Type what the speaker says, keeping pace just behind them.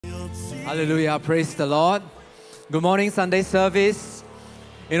Hallelujah. Praise the Lord. Good morning, Sunday service.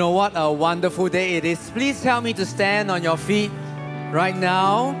 You know what a wonderful day it is. Please help me to stand on your feet right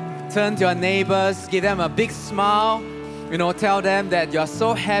now. Turn to your neighbors. Give them a big smile. You know, tell them that you're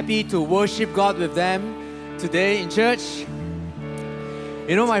so happy to worship God with them today in church.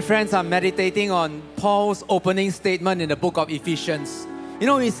 You know, my friends, I'm meditating on Paul's opening statement in the book of Ephesians. You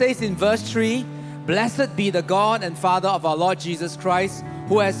know, he says in verse 3, "Blessed be the God and Father of our Lord Jesus Christ,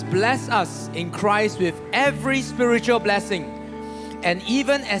 who has blessed us in Christ with every spiritual blessing, and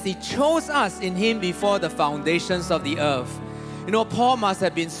even as He chose us in Him before the foundations of the earth." You know, Paul must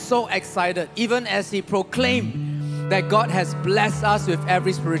have been so excited, even as he proclaimed that God has blessed us with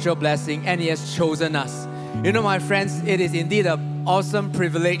every spiritual blessing and He has chosen us. You know, my friends, it is indeed an awesome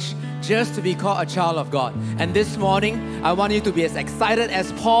privilege just to be called a child of God. And this morning, I want you to be as excited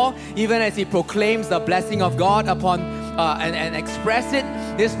as Paul, even as he proclaims the blessing of God upon and express it.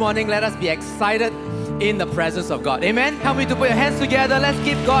 This morning, let us be excited in the presence of God. Amen? Help me to put your hands together. Let's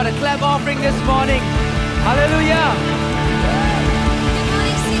give God a clap offering this morning. Hallelujah.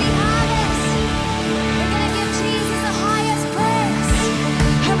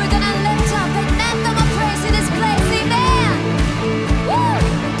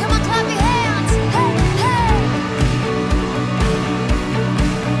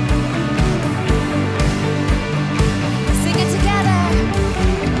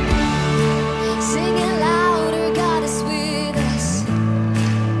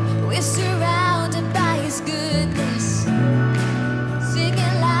 Surrounded by His goodness.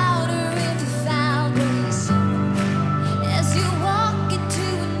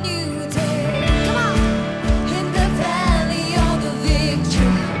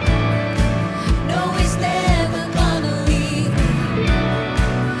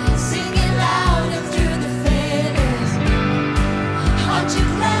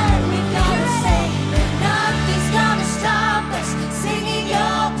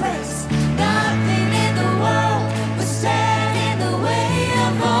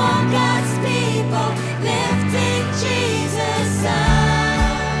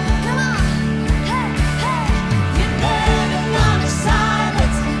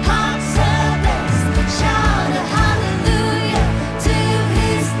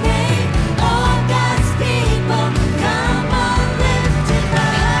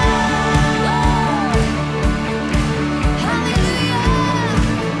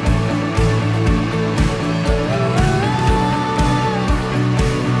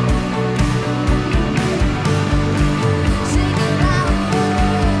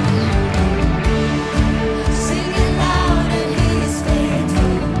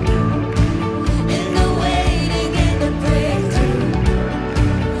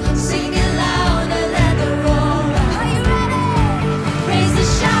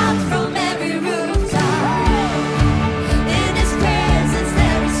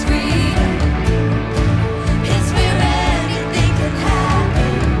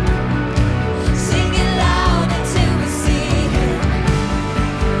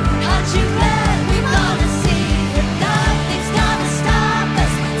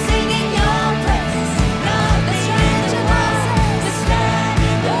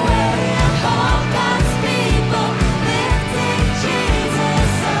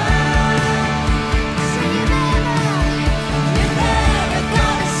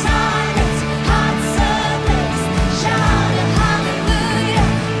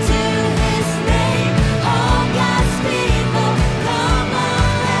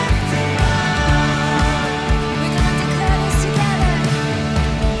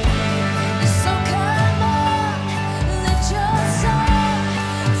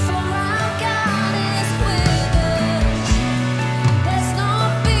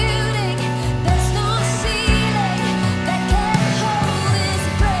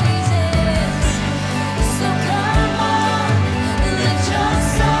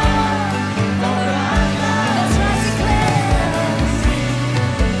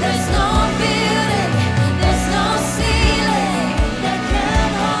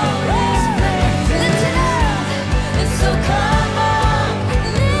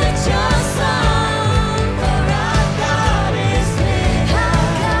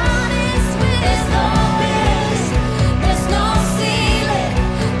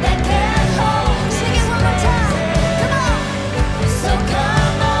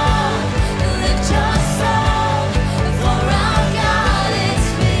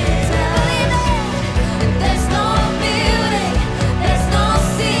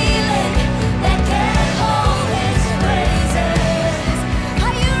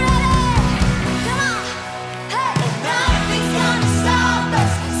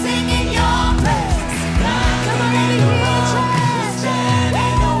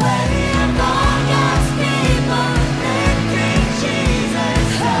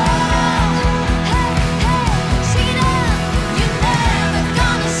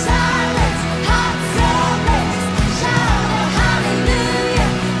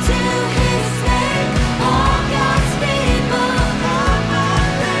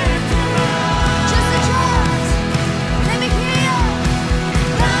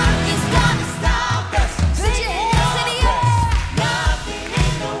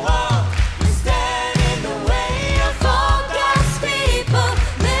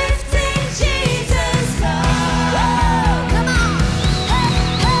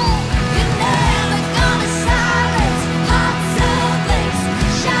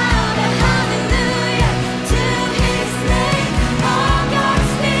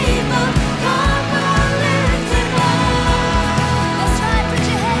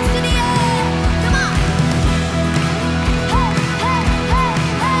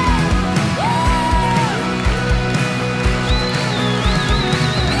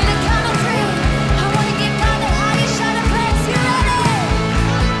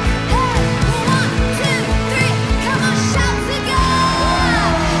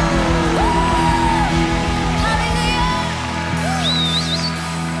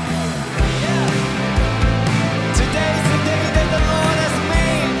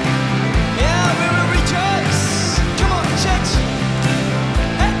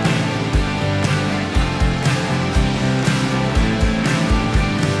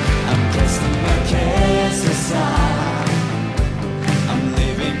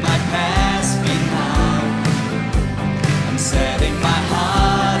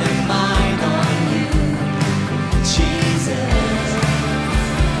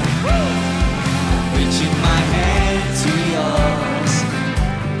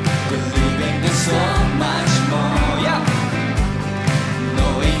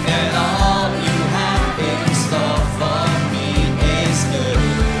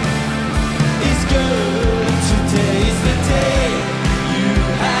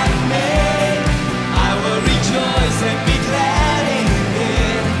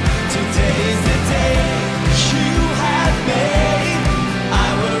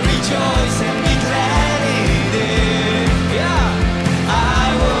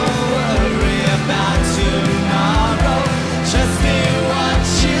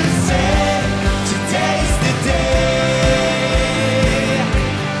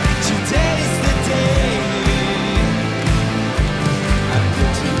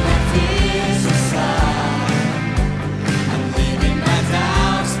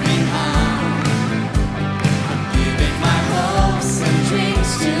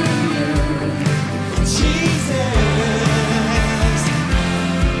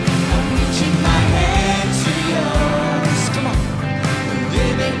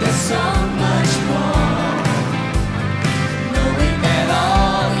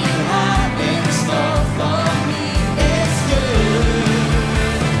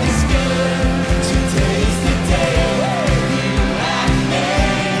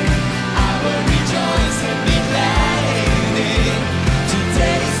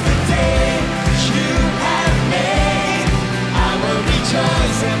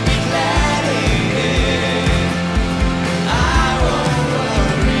 and be glad in it. I won't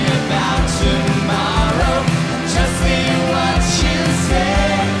worry about tomorrow, just in what you say.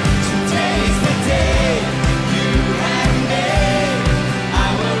 Today's the day you have made. I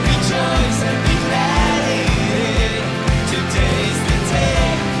will rejoice and be glad in it. Today's the day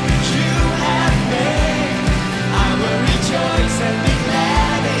you have made. I will rejoice and be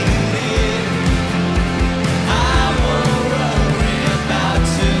glad in it. I won't worry about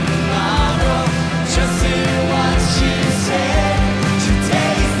tomorrow, just in what you say.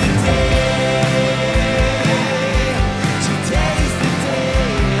 Today's the day. Today's the day.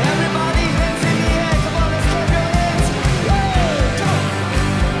 Everybody, hands in the air. Come on, let's clap your hands. Woo! Come on.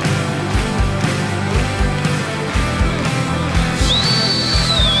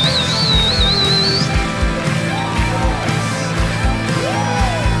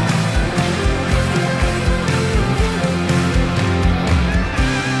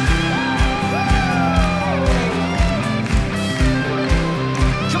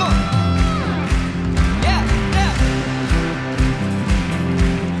 Come on. Yeah, yeah.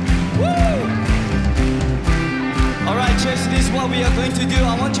 Woo! All right, church, this is what we are going to do.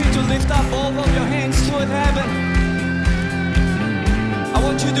 I want you to lift up both of your hands toward heaven. I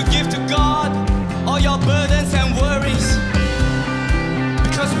want you to give to God all your burdens and worries,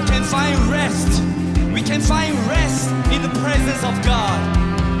 because we can find rest. We can find rest in the presence of God.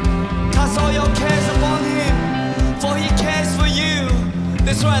 Cast all your cares upon Him, for He cares for you.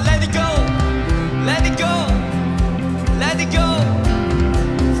 That's right, let it go. Let it go. Let it go.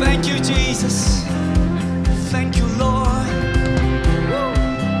 Thank you, Jesus. Thank you, Lord. Woo.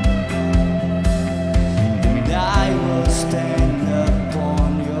 And I will stand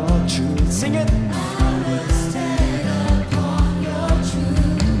upon your truth. Sing it. I will stand upon your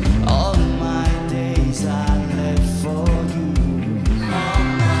truth. All my days I live for you. All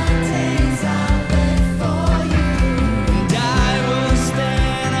my days I live for you. And I will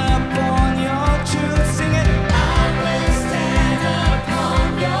stand upon your truth. Sing it. I will stand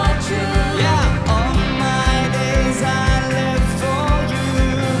upon your truth. Yeah. All my days I live for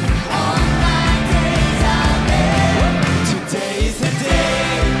you. All my days I live. Today is the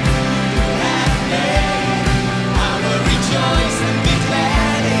day you have made. I will rejoice and be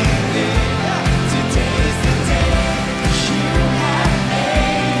glad in it. Today is the day you have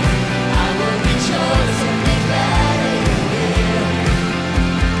made. I will rejoice and be glad in it.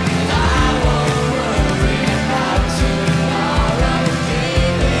 And I won't worry about tomorrow,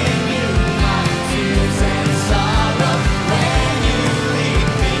 giving you my fears and sorrow. When you lead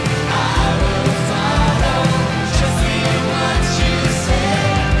me, I will follow, just in what you say.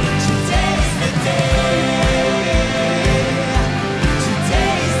 Today's the day.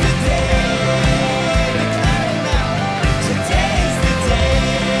 Today's the day. Declare it now. Today's the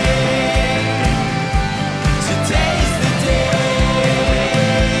day. Today's the day.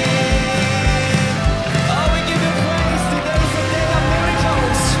 Oh, we give you praise. Today's the day of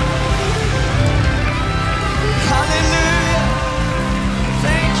miracles. Hallelujah.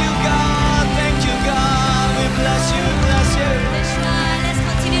 Thank you, God. Thank you, God. We bless you. Bless you. That's right. Let's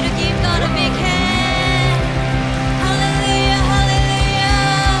continue to give God a big hand. Hallelujah,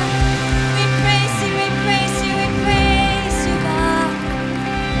 hallelujah. We praise you, we praise you, we praise you, God.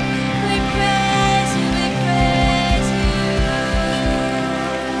 We praise you, we praise you.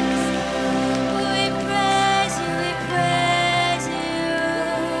 We praise you, we praise you.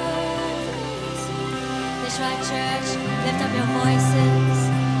 That's right, church. Lift up your voices.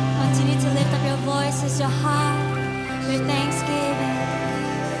 Continue to lift up your voices, your heart, your thanksgiving.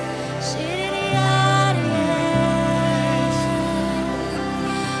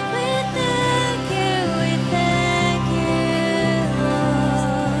 We thank you,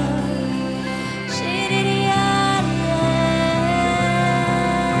 Lord.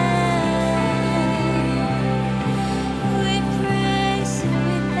 We praise you,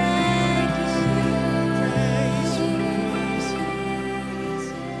 we thank you.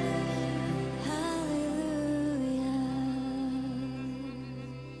 Hallelujah.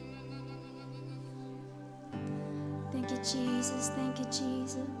 Thank you, Jesus. Thank you,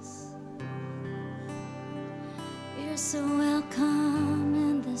 Jesus. You're so welcome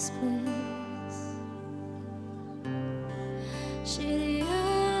in this place.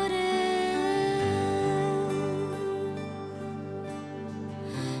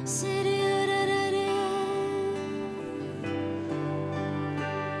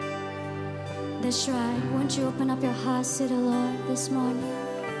 That's right. Won't you open up your hearts to the Lord this morning?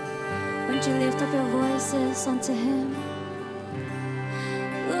 Won't you lift up your voices unto Him?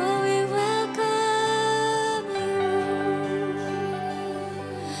 Lord, we welcome you.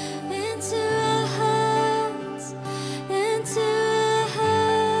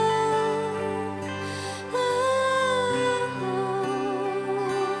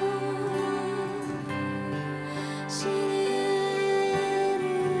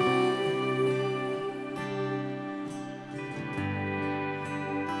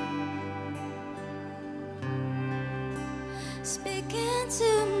 Speak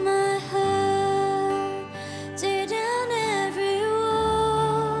into my heart, tear down every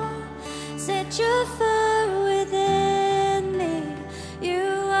wall, set your fire within me. You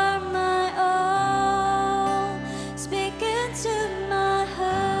are my all. Speak into my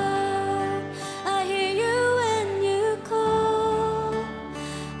heart, I hear you when you call.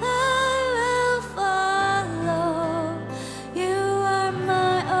 I will follow. You are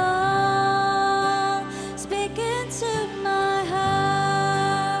my all. Speak into my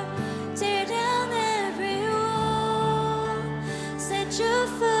heart, tear down every wall, set your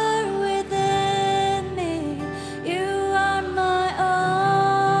fire within me. You are my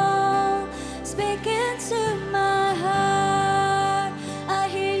all. Speak into my heart, I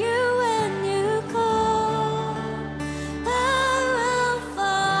hear you when you call. I will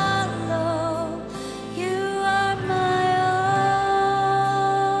follow. You are my all.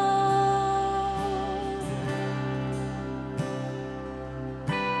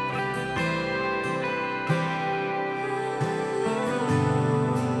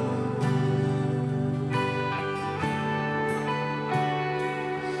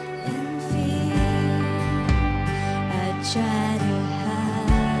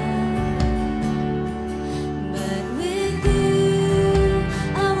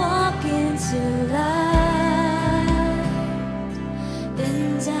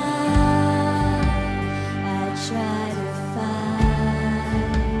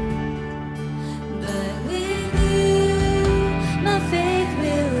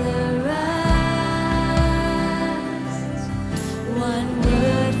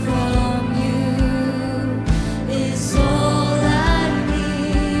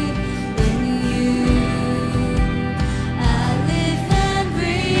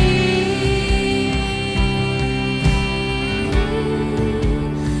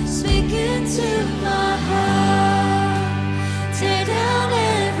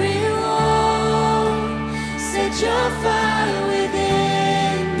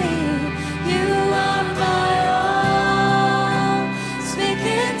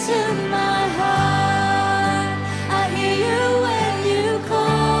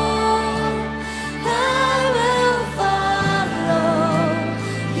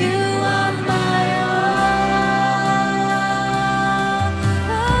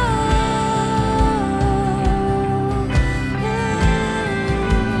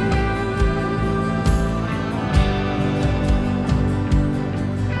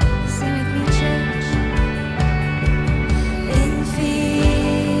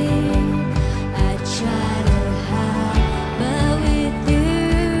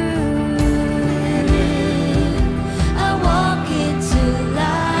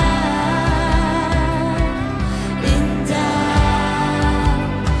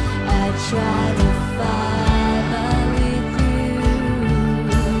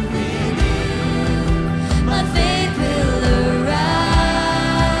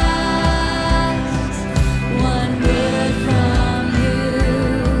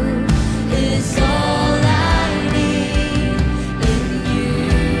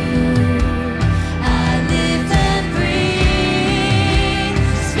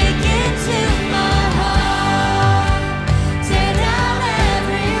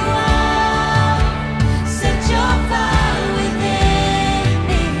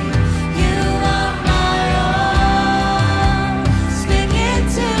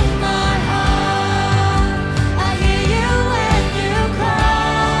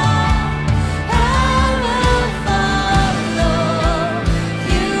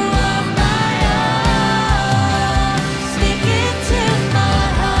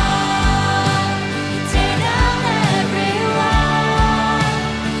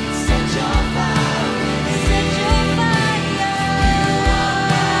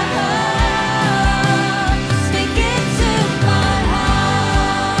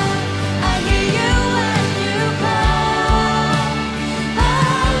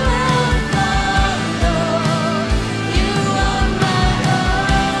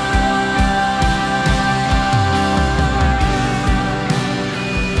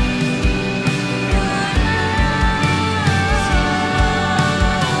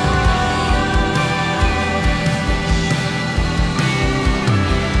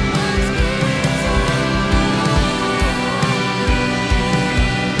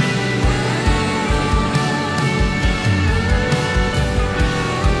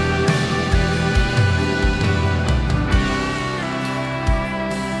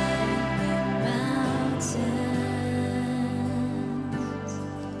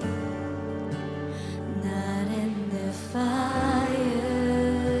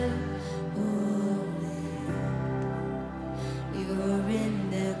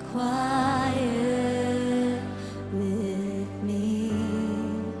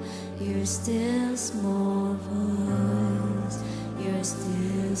 Your still small voice, your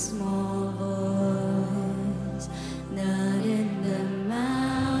still small voice, not in the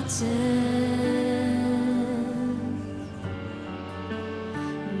mountain,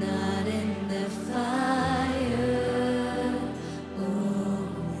 not in the fire, oh,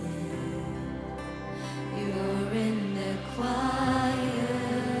 you're in the quiet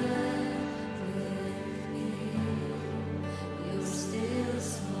with me. You're still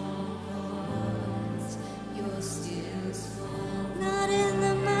small voice, you're still small, not in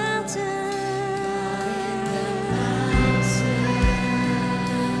the mountain, not in the mountain.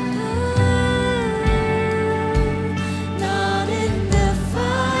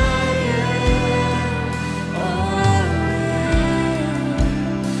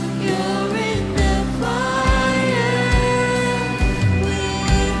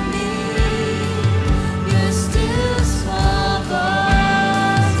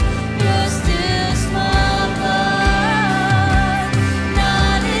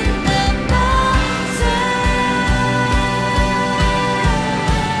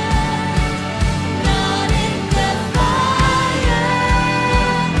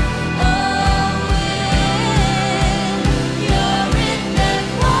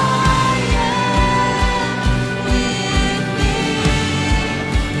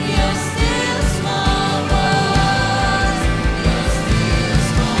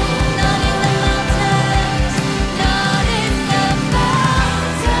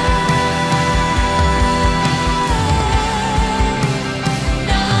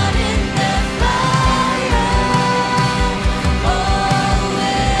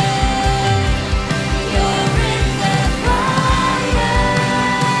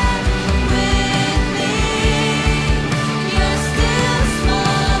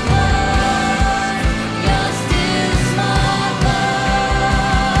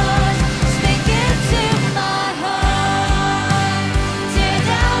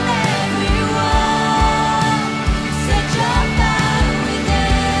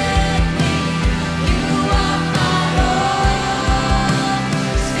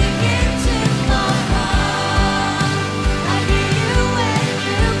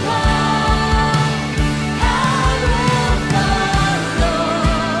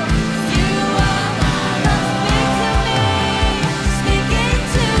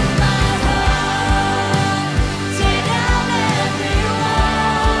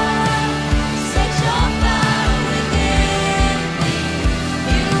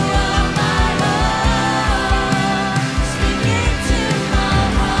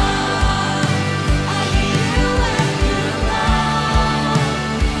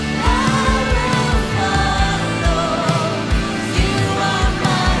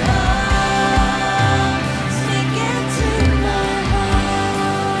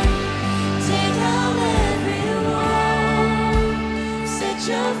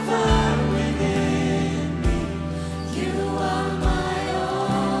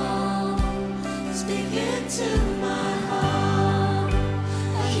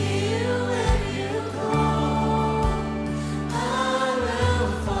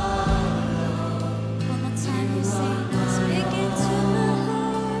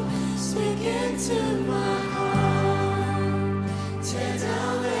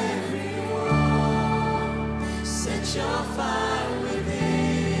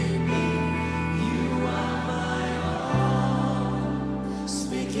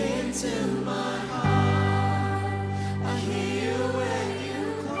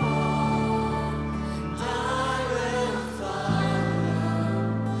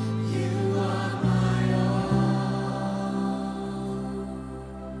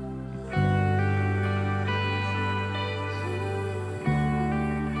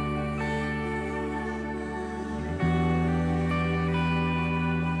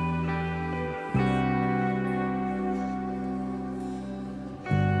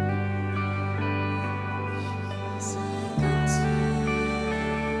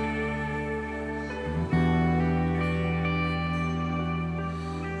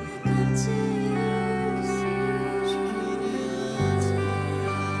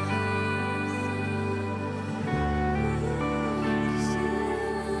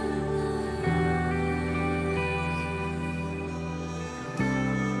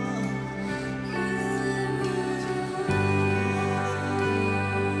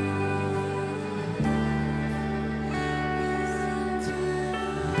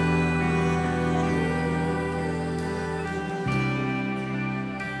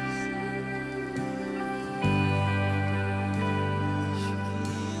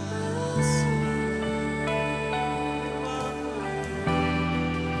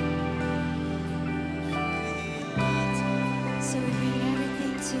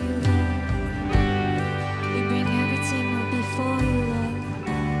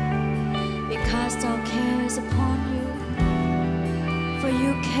 For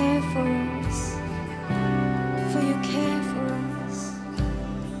you care for us. For you care for us.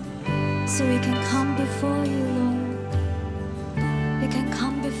 So we can come before you, Lord. We can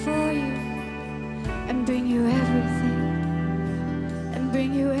come before you and bring you everything. And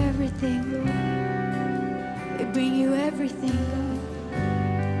bring you everything, Lord. We bring you everything, Lord.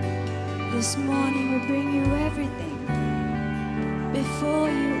 This morning we bring you everything before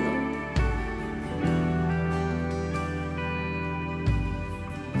you, Lord.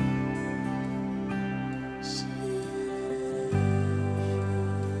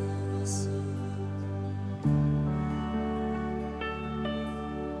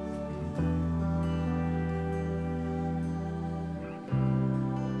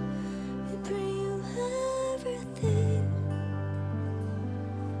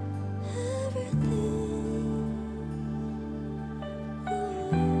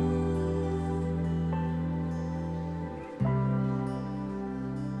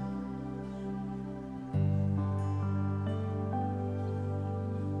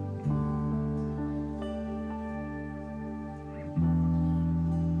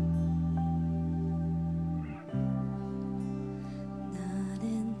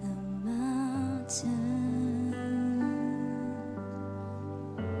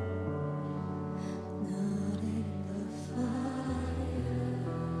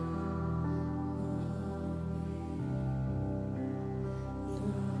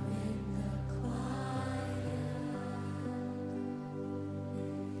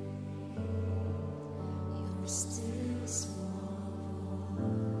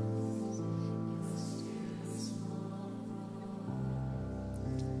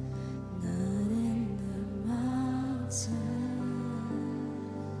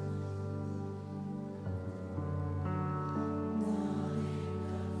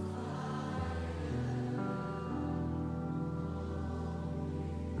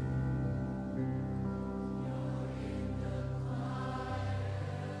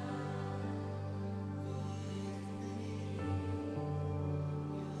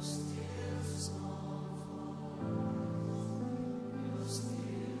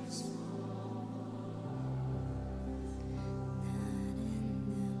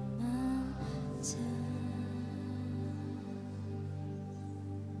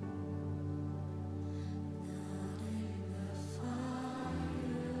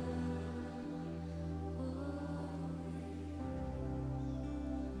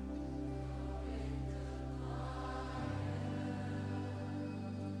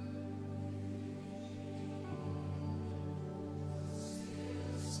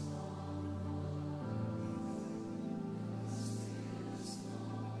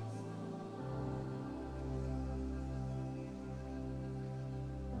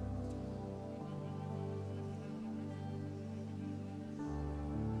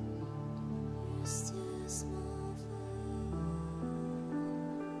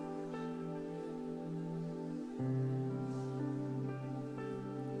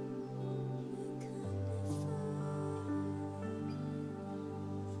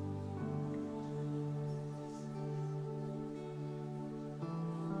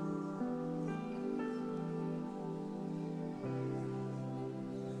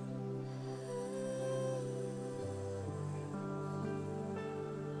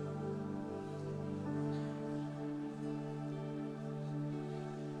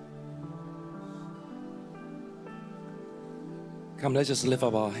 Come, let's just lift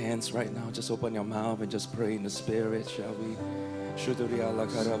up our hands right now. Just open your mouth and just pray in the Spirit, shall we?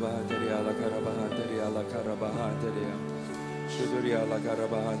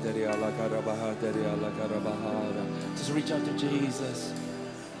 Just reach out to Jesus.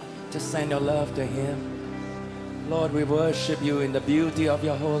 Just send your love to Him. Lord, we worship you in the beauty of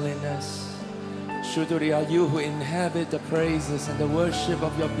your holiness. You who inhabit the praises and the worship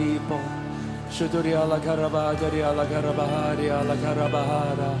of your people. Shuduria la Karabahadaria la Karabaharia la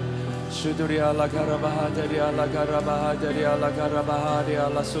Karabahara. Shuduria la Karabahadia la Karabahadia la Karabahadia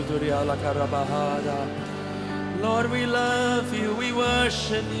la Suduria la Karabahara. Lord, we love you, we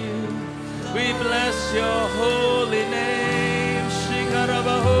worship you, we bless your holy name.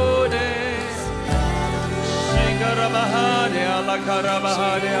 Shikarabahode, Shikarabahadia la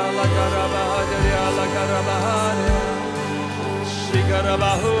Karabahadia la Karabahadia la Karabahadia.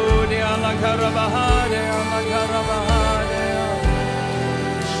 Shikarabahadia la Karabahadia la Karabahadia.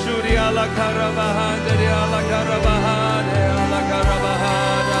 Shuria la Karabahadia la Karabahadia la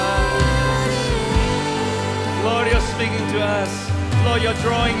Karabahada. Lord, you're speaking to us. Lord, you're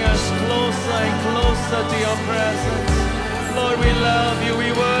drawing us closer and closer to your presence. Lord, we love you,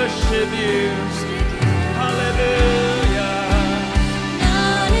 we worship you. Hallelujah.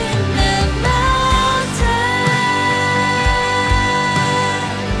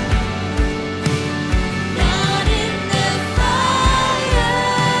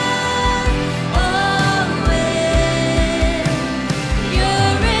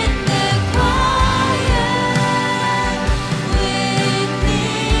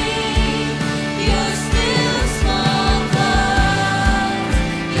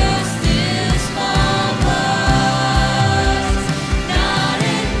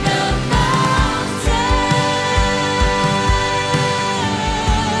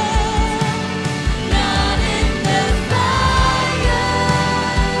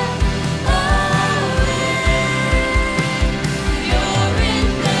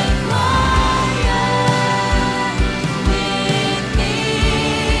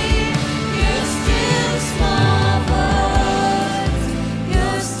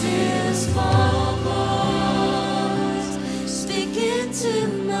 into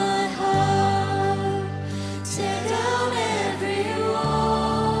my heart. Tear down every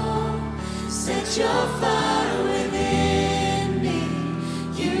wall. Set your fire within me.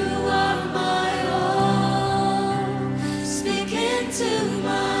 You are my all. Speak into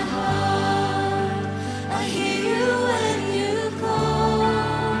my heart. I hear you when you call.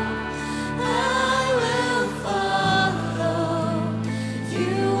 I will follow.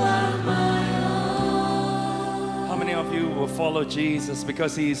 You are my all. How many of you will follow Jesus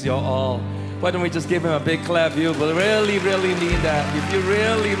because He's your all? Why don't we just give Him a big clap? You will really, really mean that. If you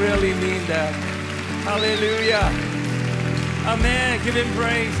really, really mean that. Hallelujah. Amen. Give Him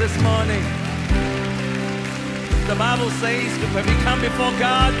praise this morning. The Bible says that when we come before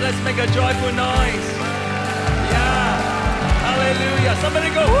God, let's make a joyful noise. Yeah. Hallelujah. Somebody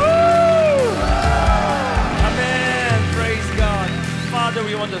go, woo! Amen. Praise God. Father,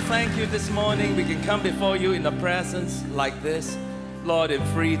 we want to thank You this morning. We can come before You in a presence like this. Lord, in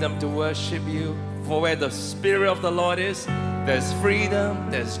freedom to worship You. For where the Spirit of the Lord is, there's freedom,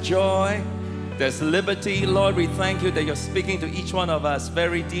 there's joy, there's liberty. Lord, we thank You that You're speaking to each one of us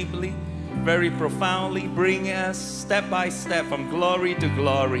very deeply, very profoundly, bringing us step by step from glory to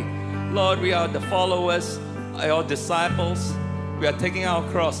glory. Lord, we are the followers, Your disciples. We are taking our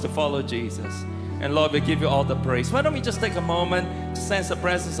cross to follow Jesus. And Lord, we give You all the praise. Why don't we just take a moment to sense the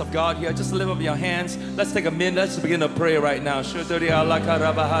presence of God here? Just lift up your hands. Let's take a minute. Let's begin to pray right now.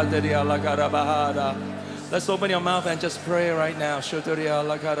 Let's open your mouth and just pray right now. From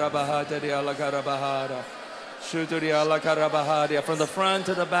the front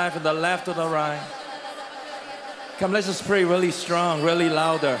to the back, from the left to the right. Come, let's just pray really strong, really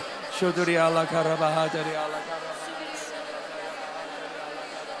louder.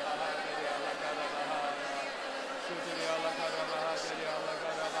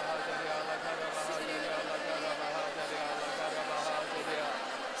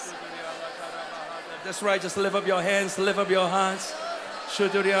 That's right, just lift up your hands, lift up your hearts.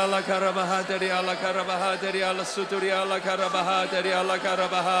 Shuturia la karabahadari la karabahadari la suturia la karabahadari la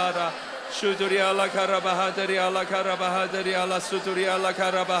karabahada. Shuturia la karabahadari la karabahadari la suturia la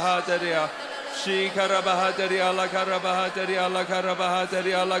karabahadari. She karabahadari la karabahadari la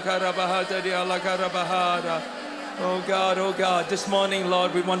karabahadari la karabahadari la karabahada. Oh God, this morning,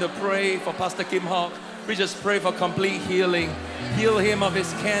 Lord, we want to pray for Pastor Kim Hawk. We just pray for complete healing. Heal him of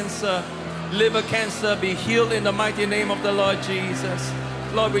his cancer. Liver cancer, be healed in the mighty name of the Lord Jesus.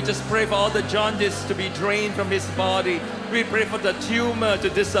 Lord, we just pray for all the jaundice to be drained from his body. We pray for the tumor to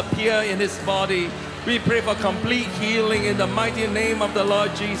disappear in his body. We pray for complete healing in the mighty name of the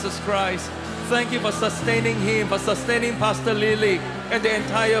Lord Jesus Christ. Thank You for sustaining him, for sustaining Pastor Lily and the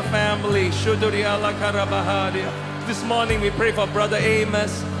entire family. This morning we pray for Brother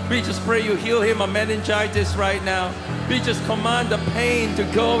Amos. We just pray You heal him of meningitis right now. We just command the pain to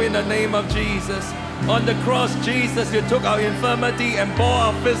go in the name of Jesus. On the cross, Jesus, You took our infirmity and bore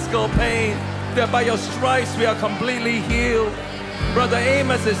our physical pain. That by Your stripes we are completely healed. Brother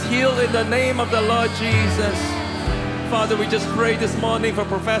Amos is healed in the name of the Lord Jesus. Father, we just pray this morning for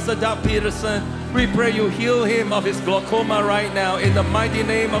Professor Doug Peterson. We pray You heal him of his glaucoma right now in the mighty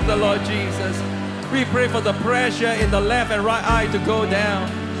name of the Lord Jesus. We pray for the pressure in the left and right eye to go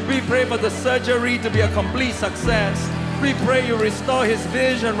down. We pray for the surgery to be a complete success. We pray You restore his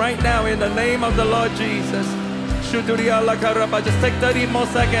vision right now in the name of the Lord Jesus. Just take 30 more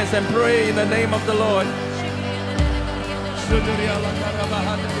seconds and pray in the name of the Lord.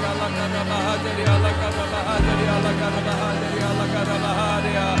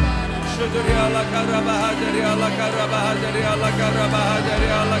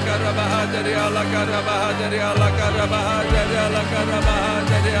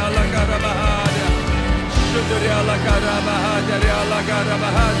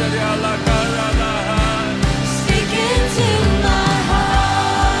 Speak into my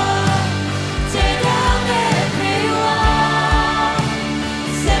heart. Tear down every wall.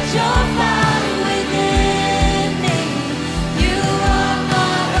 Set Your fire within me. You are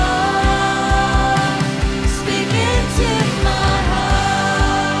my all. Speak into my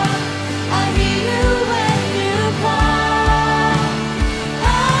heart. I hear You when You call.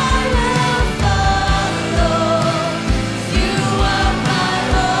 I will follow. You are my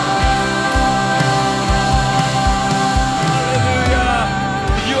Hallelujah.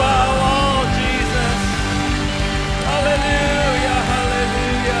 You are all, Jesus. Hallelujah,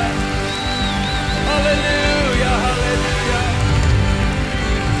 hallelujah. Hallelujah, hallelujah.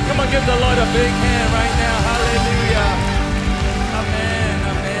 Come on, give the Lord a big hand right now. Hallelujah. Amen,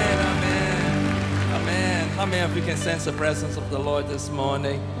 amen, amen. Amen. How many of you can sense the presence of the Lord this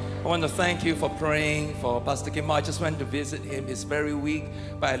morning? I want to thank you for praying for Pastor Kim. I just went to visit him. He's very weak,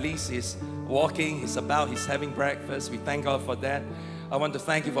 but at least he's walking, he's about, he's having breakfast. We thank God for that. I want to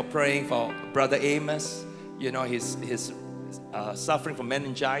thank you for praying for Brother Amos. You know, he's suffering from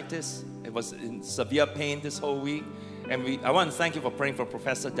meningitis. It was in severe pain this whole week. And I want to thank you for praying for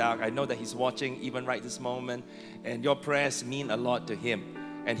Professor Doug. I know that he's watching even right this moment. And your prayers mean a lot to him.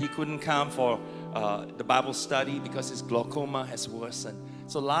 And he couldn't come for the Bible study because his glaucoma has worsened.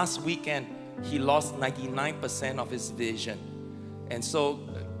 So last weekend, he lost 99% of his vision. And so,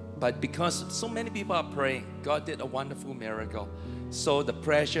 but because so many people are praying, God did a wonderful miracle. So the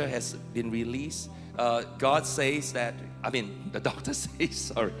pressure has been released. God says that, the doctor says,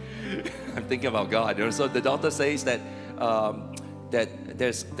 sorry, I'm thinking about God. So the doctor says that, that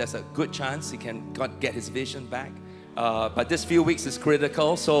there's a good chance he can get his vision back. But this few weeks is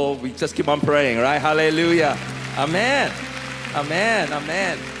critical, so we just keep on praying, right? Hallelujah. Amen. Amen.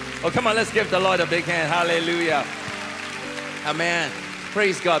 Amen. Oh, come on, let's give the Lord a big hand. Hallelujah. Amen.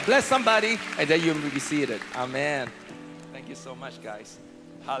 Praise God. Bless somebody, and then you will be seated. Amen. Thank you so much, guys.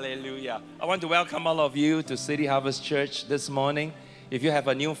 Hallelujah. I want to welcome all of you to City Harvest Church this morning. If you have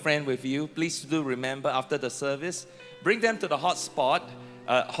a new friend with you, please do remember after the service, bring them to the hot spot,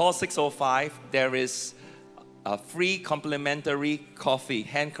 Hall 605. There is a free complimentary coffee,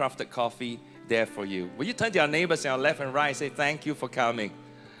 handcrafted coffee there for you. Will you turn to your neighbors on your left and right and say thank you for coming?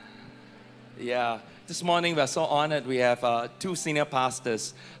 Yeah. This morning we are so honored. We have two senior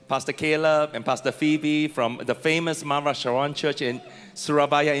pastors, Pastor Caleb and Pastor Phoebe from the famous Mara Sharon Church in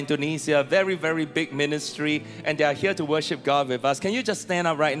Surabaya, Indonesia. Very, very big ministry, and they are here to worship God with us. Can you just stand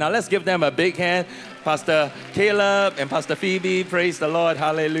up right now? Let's give them a big hand. Pastor Caleb and Pastor Phoebe, praise the Lord.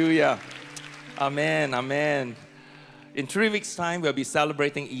 Hallelujah. Amen, amen. In 3 weeks' time, we'll be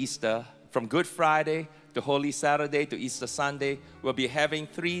celebrating Easter. From Good Friday to Holy Saturday to Easter Sunday, we'll be having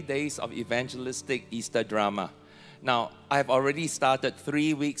 3 days of evangelistic Easter drama. Now, I've already started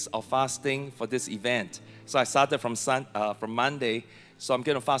 3 weeks of fasting for this event. So I started from Monday, so I'm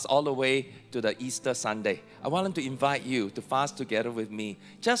going to fast all the way to the Easter Sunday. I wanted to invite you to fast together with me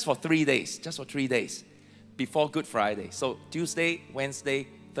just for 3 days, before Good Friday. So Tuesday, Wednesday,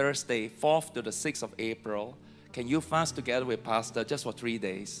 Thursday, 4th to the 6th of April, can you fast together with Pastor just for 3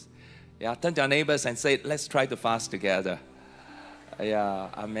 days? Yeah, turn to your neighbors and say, let's try to fast together. Yeah,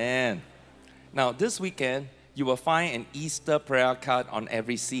 amen. Now, this weekend, you will find an Easter prayer card on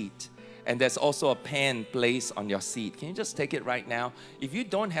every seat. And there's also a pen placed on your seat. Can you just take it right now? If you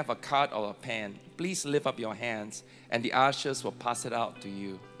don't have a card or a pen, please lift up your hands and the ushers will pass it out to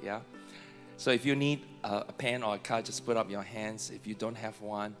you. Yeah. So if you need a pen or a card, just put up your hands. If you don't have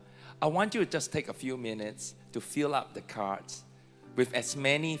one, I want you to just take a few minutes to fill up the cards with as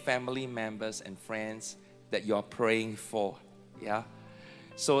many family members and friends that you're praying for. Yeah.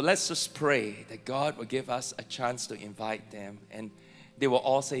 So let's just pray that God will give us a chance to invite them and they will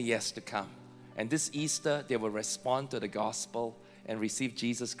all say yes to come. And this Easter, they will respond to the gospel and receive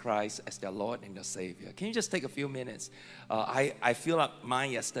Jesus Christ as their Lord and their Savior. Can you just take a few minutes? I filled up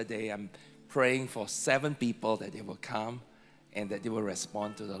mine yesterday. I'm praying for 7 people that they will come and that they will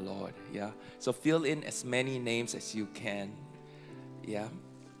respond to the Lord. Yeah. So fill in as many names as you can. Yeah.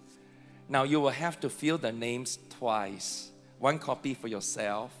 Now you will have to fill the names twice. 1 copy for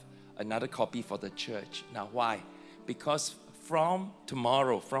yourself, another copy for the church. Now why? Because from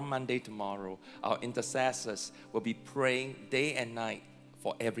Monday tomorrow, our intercessors will be praying day and night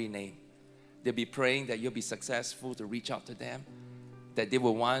for every name. They'll be praying that you'll be successful to reach out to them, that they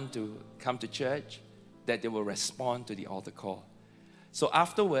will want to come to church, that they will respond to the altar call. So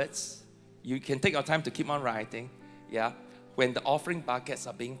afterwards, you can take your time to keep on writing. Yeah. When the offering buckets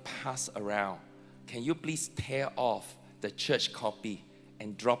are being passed around, can you please tear off the church copy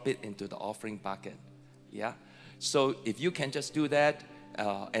and drop it into the offering bucket? Yeah. So if you can just do that,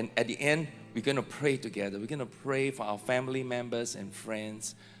 and at the end, we're going to pray together. We're going to pray for our family members and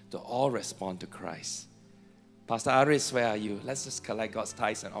friends to all respond to Christ. Pastor Aris, where are you? Let's just collect God's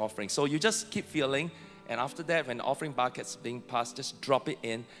tithes and offerings. So you just keep filling. And after that, when the offering bucket's being passed, just drop it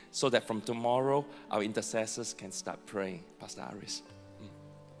in so that from tomorrow, our intercessors can start praying. Pastor Aris.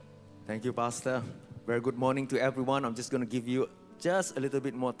 Thank you, Pastor. Very good morning to everyone. I'm just going to give you just a little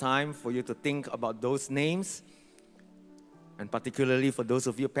bit more time for you to think about those names. And particularly for those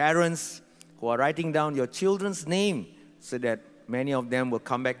of you parents who are writing down your children's name so that many of them will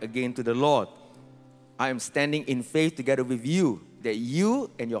come back again to the Lord. I am standing in faith together with you that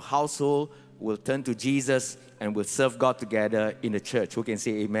you and your household will turn to Jesus and will serve God together in the church. Who can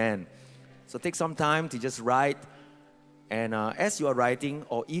say amen? So take some time to just write. And as you are writing,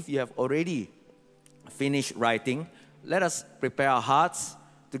 or if you have already finished writing, let us prepare our hearts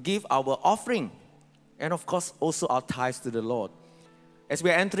to give our offering and of course also our tithes to the Lord. As we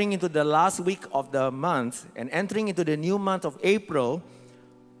are entering into the last week of the month and entering into the new month of April,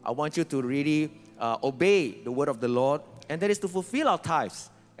 I want you to really obey the word of the Lord, and that is to fulfill our tithes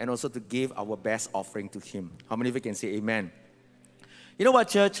and also to give our best offering to Him. How many of you can say amen? You know what,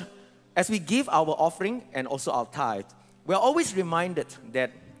 church? As we give our offering and also our tithe, we are always reminded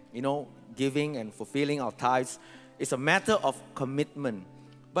that, giving and fulfilling our tithes is a matter of commitment.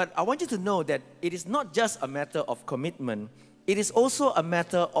 But I want you to know that it is not just a matter of commitment, it is also a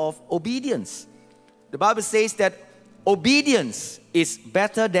matter of obedience. The Bible says that obedience is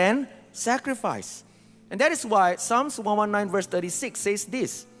better than sacrifice. And that is why Psalms 119 verse 36 says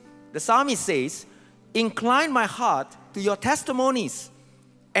this. The psalmist says, "Incline my heart to your testimonies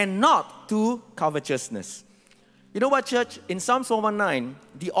and not to covetousness." You know what, church? In Psalms 119,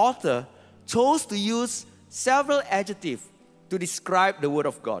 the author chose to use several adjectives to describe the word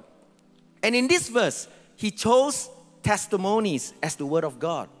of God. And in this verse, he chose testimonies as the word of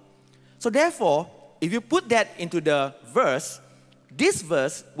God. So therefore, if you put that into the verse, this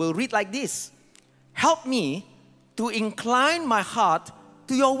verse will read like this: "Help me to incline my heart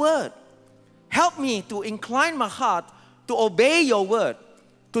to your word. Help me to incline my heart to obey your word,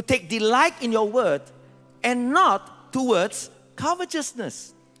 to take delight in your word, and not towards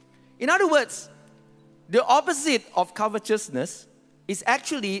covetousness." In other words, the opposite of covetousness is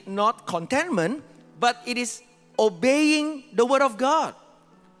actually not contentment, but it is obeying the word of God.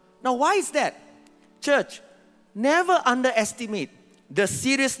 Now, why is that? Church, never underestimate the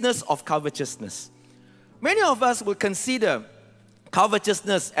seriousness of covetousness. Many of us will consider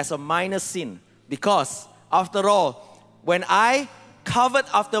covetousness as a minor sin because, after all, when I covet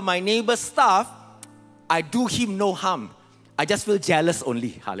after my neighbor's stuff, I do him no harm. I just feel jealous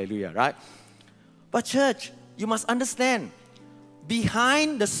only. Hallelujah, right? But church, you must understand,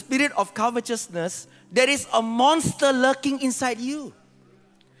 behind the spirit of covetousness, there is a monster lurking inside you.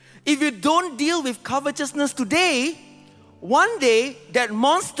 If you don't deal with covetousness today, one day that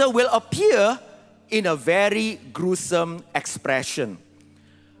monster will appear in a very gruesome expression.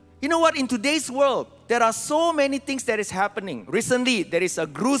 You know what? In today's world, there are so many things that is happening. Recently, there is a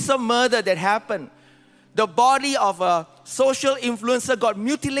gruesome murder that happened. The body of a social influencer got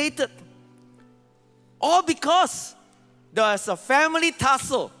mutilated. All because there's a family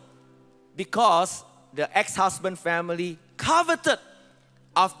tussle. Because the ex-husband family coveted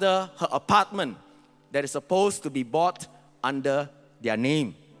after her apartment that is supposed to be bought under their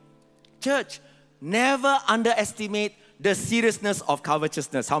name. Church, never underestimate the seriousness of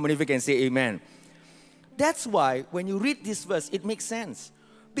covetousness. How many of you can say amen? That's why when you read this verse, it makes sense.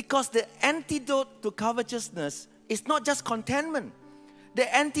 Because the antidote to covetousness is not just contentment.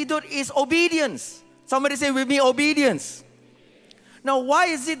 The antidote is obedience. Somebody say with me, obedience. Now, why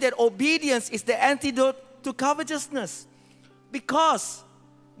is it that obedience is the antidote to covetousness? Because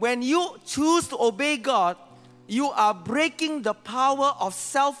when you choose to obey God, you are breaking the power of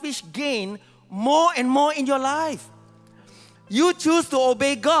selfish gain more and more in your life. You choose to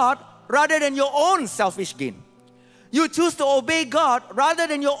obey God rather than your own selfish gain. You choose to obey God rather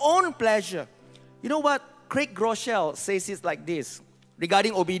than your own pleasure. You know what? Craig Groeschel says it like this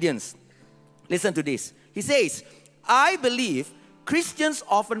regarding obedience. Listen to this. He says, "I believe Christians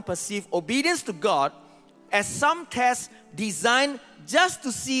often perceive obedience to God as some test designed just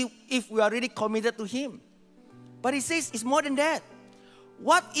to see if we are really committed to Him." But he says it's more than that.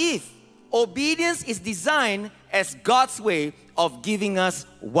 What if obedience is designed as God's way of giving us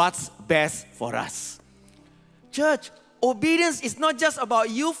what's best for us? Church, obedience is not just about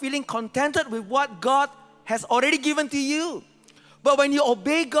you feeling contented with what God has already given to you. But when you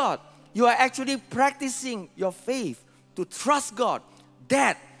obey God, you are actually practicing your faith to trust God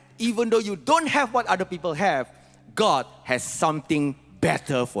that even though you don't have what other people have, God has something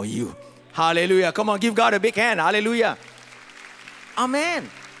better for you. Hallelujah. Come on, give God a big hand. Hallelujah. Amen.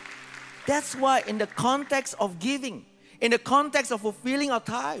 That's why in the context of giving, in the context of fulfilling our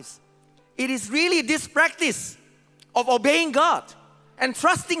tithes, it is really this practice of obeying God and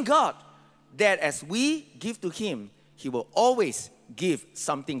trusting God that as we give to Him, He will always give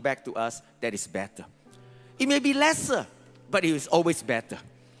something back to us that is better. It may be lesser, but it is always better.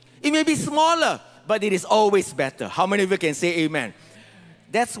 It may be smaller, but it is always better. How many of you can say amen?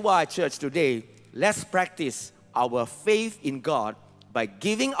 That's why, church, today, let's practice our faith in God by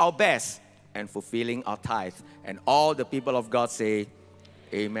giving our best and fulfilling our tithe. And all the people of God say,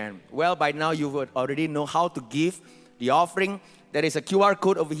 amen. Well, by now you would already know how to give the offering. There is a QR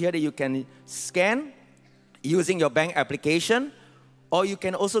code over here that you can scan using your bank application. Or you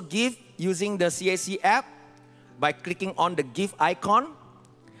can also give using the CAC app by clicking on the give icon.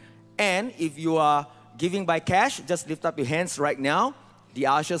 And if you are giving by cash, just lift up your hands right now. The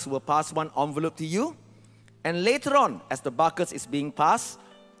ushers will pass one envelope to you. And later on, as the buckets is being passed,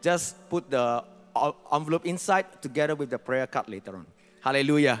 just put the envelope inside together with the prayer card later on.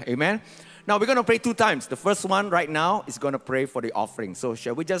 Hallelujah. Amen. Now we're going to pray 2 times. The first one right now is going to pray for the offering. So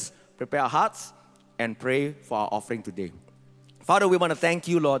shall we just prepare our hearts and pray for our offering today? Father, we want to thank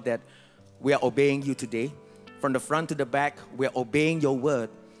you, Lord, that we are obeying you today. From the front to the back, we are obeying your word.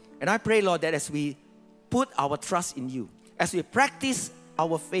 And I pray, Lord, that as we put our trust in you, as we practice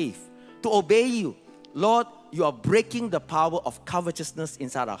our faith to obey you, Lord, you are breaking the power of covetousness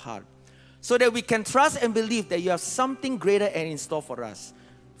inside our heart, so that we can trust and believe that you have something greater and in store for us.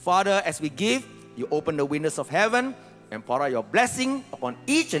 Father, as we give, you open the windows of heaven and pour out your blessing upon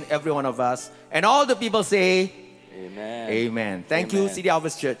each and every one of us. And all the people say, Amen. Amen. Thank Amen. you, City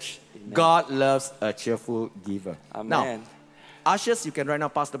Harvest Church. Amen. God loves a cheerful giver. Amen. Now, ushers, you can right now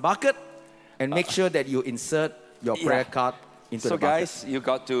pass the bucket and make sure that you insert your prayer card into the bucket. So guys, you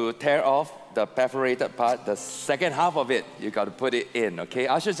got to tear off the perforated part, the second half of it, you got to put it in, okay?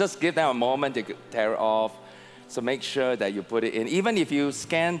 I should just give them a moment to tear off. So make sure that you put it in. Even if you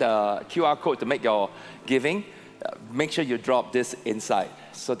scan the QR code to make your giving, make sure you drop this inside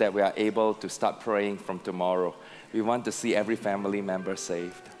so that we are able to start praying from tomorrow. We want to see every family member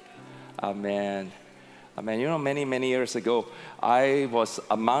saved. Amen. Amen. You know, many years ago, I was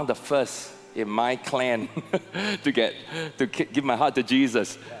among the first in my clan to give my heart to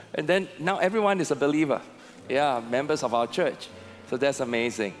Jesus. And then now everyone is a believer. Yeah, members of our church. So that's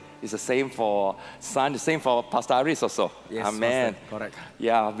amazing. It's the same for Son, the same for Pastor Aris also. Yes, Amen. Pastor, correct.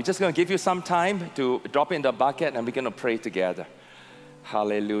 Yeah, we're just going to give you some time to drop in the bucket and we're going to pray together.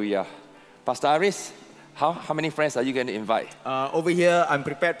 Hallelujah. Pastor Aris, how many friends are you going to invite? Over here, I'm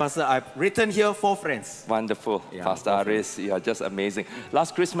prepared, Pastor. I've written here 4 friends. Wonderful. Yeah, Pastor Aris, you are just amazing.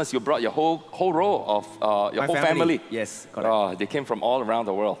 Last Christmas, you brought your whole row of your My whole family. Yes, correct. Oh, they came from all around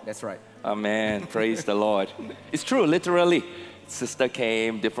the world. That's right. Amen. Praise the Lord. It's true, literally. Sister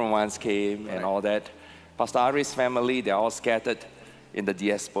came, different ones came, and all that. Pastor Ari's family, they're all scattered in the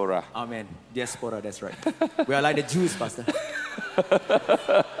diaspora. Amen. Diaspora, that's right. We are like the Jews, Pastor.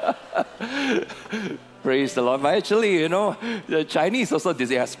 Praise the Lord. But actually, you know, the Chinese also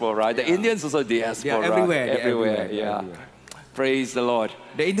diaspora, the Indians also diaspora. They are everywhere. Everywhere, yeah. Everywhere. Praise the Lord.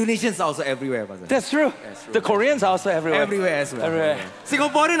 The Indonesians are also everywhere, Pastor. That's true. The Koreans are also everywhere. Everywhere as well. Everywhere.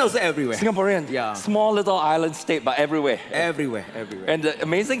 Singaporean also everywhere. Singaporean, Yeah. small little island state, but everywhere. Everywhere. And the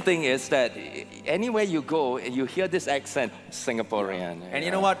amazing thing is that anywhere you go, you hear this accent, Singaporean. And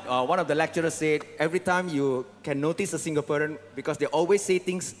you know what? One of the lecturers said, every time you can notice a Singaporean, because they always say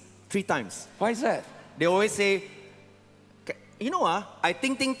things 3 times. Why is that? They always say, you know, I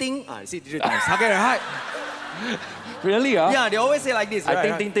think. You see 3 times. Okay, right? Really? Yeah, they always say like this. I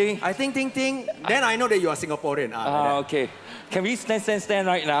right, think. I think. Then I know that you are Singaporean. Okay. Can we stand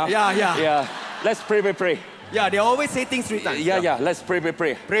right now? Yeah. Let's pray. Yeah, they always say things 3 times. Yeah. Let's pray.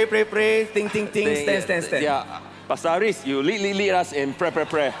 Pray. Think. Stand. Yeah. Pastor Aris, you lead us in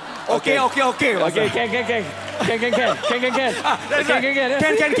prayer. Okay. Okay, can. That's right.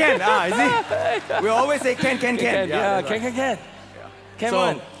 Can. You see? We always say can. Yeah, can. Come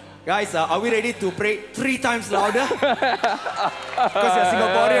on. Guys, are we ready to pray 3 times louder? Because you're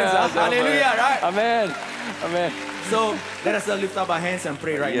Singaporeans. Hallelujah, right? Amen. So let us lift up our hands and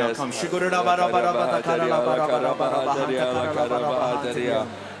pray right now. Come.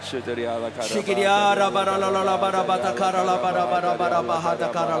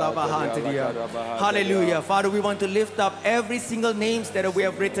 Hallelujah. Father, we want to lift up every single names that we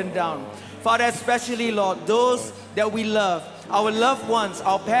have written down. Father, especially, Lord, those that we love, our loved ones,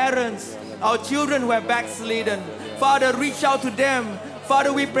 our parents, our children who have backslidden. Father, reach out to them.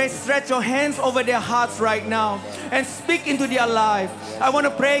 Father, we pray, stretch your hands over their hearts right now and speak into their life. I want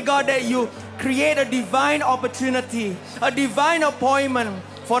to pray, God, that you create a divine opportunity, a divine appointment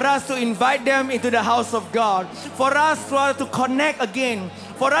for us to invite them into the house of God, for us to connect again,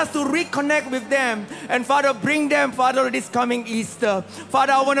 for us to reconnect with them, and Father, bring them, Father, this coming Easter.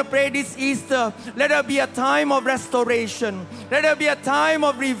 Father, I want to pray this Easter, let there be a time of restoration, let there be a time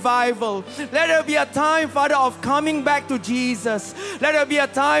of revival, let there be a time, Father, of coming back to Jesus. Let there be a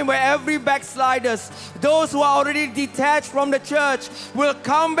time where every backsliders, those who are already detached from the church, will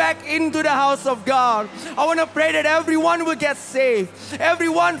come back into the house of God. I want to pray that everyone will get saved,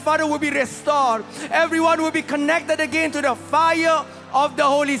 everyone, Father, will be restored, everyone will be connected again to the fire of the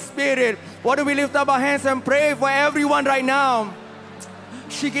Holy Spirit. Why don't we lift up our hands and pray for everyone right now?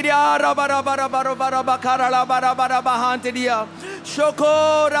 Holy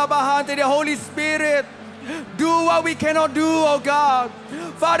Spirit, Do what we cannot do, oh God.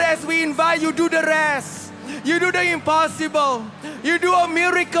 Father, as we invite you, do the rest. You do the impossible. You do a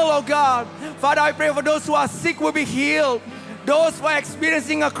miracle, oh God. Father, I pray for those who are sick will be healed. Those who are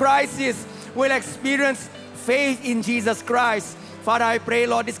experiencing a crisis will experience faith in Jesus Christ. Father, I pray,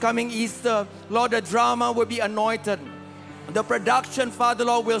 Lord, this coming Easter, Lord, the drama will be anointed. The production, Father,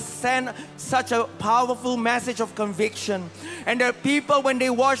 Lord, will send such a powerful message of conviction. And the people, when they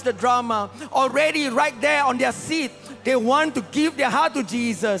watch the drama, already right there on their seat, they want to give their heart to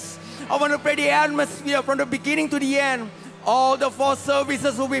Jesus. I want to pray the atmosphere from the beginning to the end. All the 4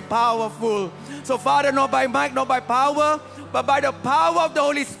 services will be powerful. So, Father, not by might, not by power, but by the power of the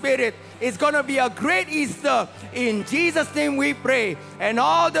Holy Spirit, it's going to be a great Easter. In Jesus' name we pray. And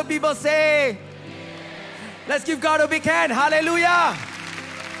all the people say, let's give God a big hand. Hallelujah.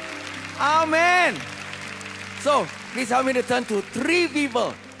 Amen. So, please help me to turn to 3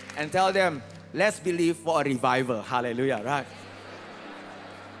 people and tell them, let's believe for a revival. Hallelujah, right?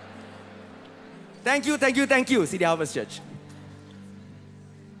 Thank you, thank you, thank you, City Harvest Church.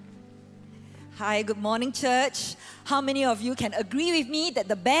 Hi, good morning, church. How many of you can agree with me that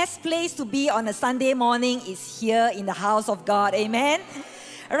the best place to be on a Sunday morning is here in the house of God? Amen?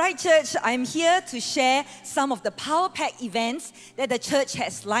 All right, church, I'm here to share some of the power-packed events that the church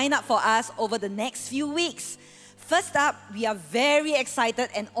has lined up for us over the next few weeks. First up, we are very excited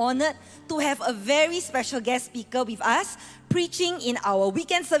and honored to have a very special guest speaker with us, preaching in our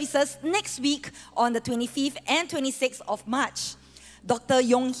weekend services next week on the 25th and 26th of March. Dr.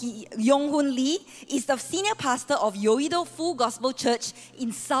 Yong-Hoon Lee is the senior pastor of Yoido Full Gospel Church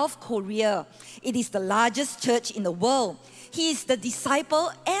in South Korea. It is the largest church in the world. He is the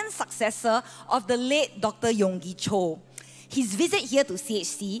disciple and successor of the late Dr. Yonggi Cho. His visit here to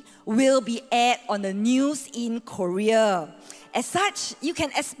CHC will be aired on the news in Korea. As such, you can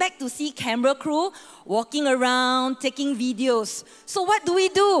expect to see camera crew walking around, taking videos. So what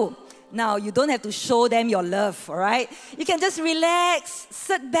do? Now, you don't have to show them your love, all right? You can just relax,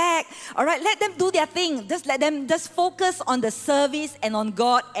 sit back, all right? Let them do their thing. Just let them just focus on the service and on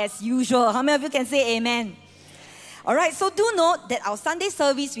God as usual. How many of you can say amen? All right, so do note that our Sunday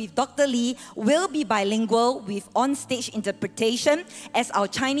service with Dr. Lee will be bilingual with on-stage interpretation, as our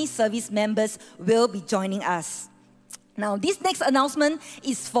Chinese service members will be joining us. Now, this next announcement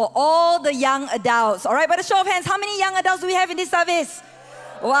is for all the young adults. All right, by the show of hands, how many young adults do we have in this service?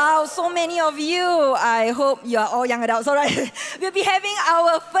 Wow, so many of you. I hope you are all young adults, all right? We'll be having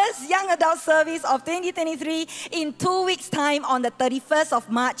our first young adult service of 2023 in 2 weeks' time on the 31st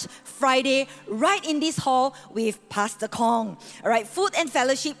of March, Friday, right in this hall with Pastor Kong. All right, food and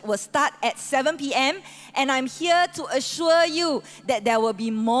fellowship will start at 7 p.m. And I'm here to assure you that there will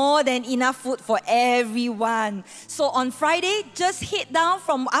be more than enough food for everyone. So on Friday, just head down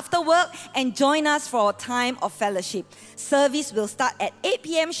from after work and join us for a time of fellowship. Service will start at 8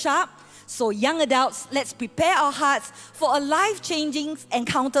 p.m. sharp. So young adults, let's prepare our hearts for a life-changing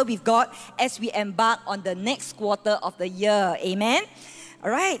encounter with God as we embark on the next quarter of the year. Amen?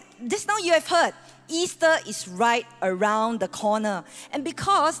 All right, just now you have heard, Easter is right around the corner. And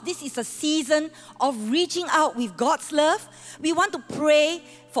because this is a season of reaching out with God's love, we want to pray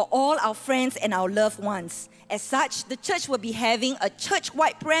for all our friends and our loved ones. As such, the church will be having a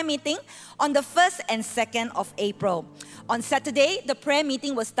church-wide prayer meeting on the 1st and 2nd of April. On Saturday, the prayer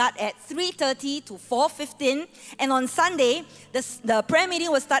meeting will start at 3:30 to 4:15. And on Sunday, the prayer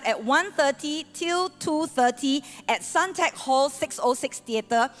meeting will start at 1:30 till 2:30 at Suntec Hall 606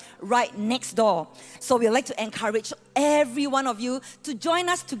 Theatre, right next door. So we'd like to encourage every one of you to join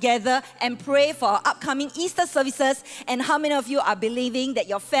us together and pray for our upcoming Easter services. And how many of you are believing that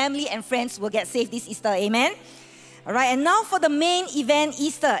your family and friends will get saved this Easter? Amen? All right, and now for the main event,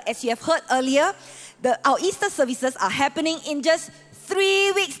 Easter. As you have heard earlier, our Easter services are happening in just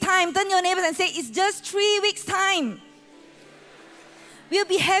 3 weeks' time. Turn to your neighbors and say, it's just 3 weeks' time. We'll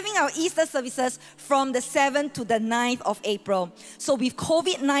be having our Easter services from the 7th to the 9th of April. So with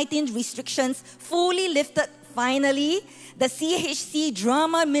COVID-19 restrictions fully lifted finally, the CHC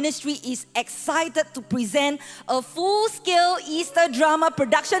Drama Ministry is excited to present a full-scale Easter drama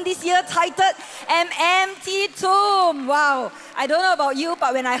production this year titled MMT Tomb. Wow, I don't know about you,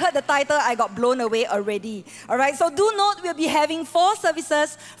 but when I heard the title, I got blown away already. All right, so do note we'll be having 4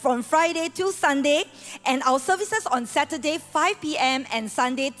 services from Friday to Sunday, and our services on Saturday 5 p.m. and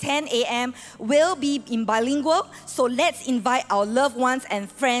Sunday 10 a.m. will be in bilingual. So let's invite our loved ones and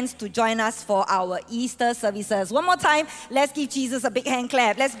friends to join us for our Easter services. One more time, let's give Jesus a big hand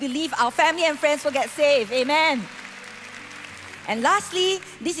clap. Let's believe our family and friends will get saved. Amen. And lastly,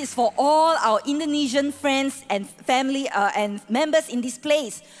 this is for all our Indonesian friends and family and members in this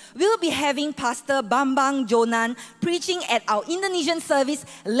place. We'll be having Pastor Bambang Jonan preaching at our Indonesian service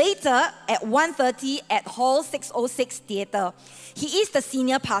later at 1:30 at Hall 606 Theatre. He is the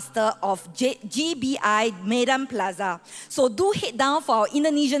senior pastor of GBI Medan Plaza. So do head down for our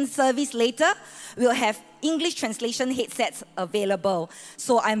Indonesian service later. We'll have English translation headsets available.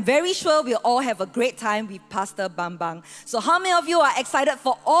 So I'm very sure we'll all have a great time with Pastor Bambang. So how many of you are excited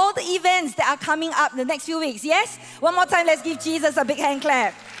for all the events that are coming up in the next few weeks? Yes? One more time, let's give Jesus a big hand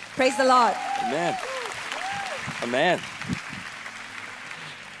clap. Praise the Lord. Amen. Amen.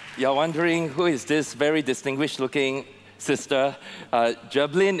 You're wondering who is this very distinguished looking sister?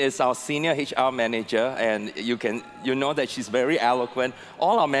 Jablin is our senior HR manager, and you know that she's very eloquent.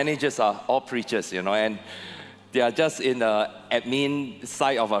 All our managers are all preachers, you know, and they are just in the admin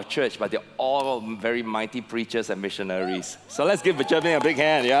side of our church, but they're all very mighty preachers and missionaries. So let's give Jablin a big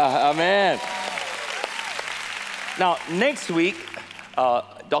hand. Yeah, amen. Now, next week,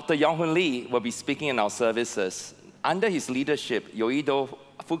 Dr. Yong Hun Lee will be speaking in our services. Under his leadership, Yoido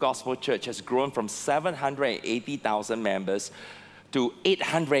Full Gospel Church has grown from 780,000 members to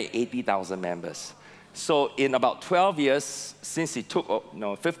 880,000 members. So in about 12 years since he took,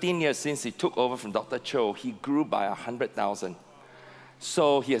 15 years since he took over from Dr. Cho, he grew by 100,000.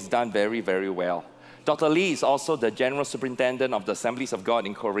 So he has done very, very well. Dr. Lee is also the General Superintendent of the Assemblies of God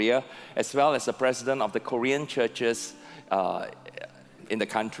in Korea, as well as the President of the Korean churches in the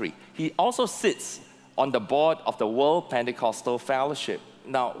country. He also sits on the board of the World Pentecostal Fellowship.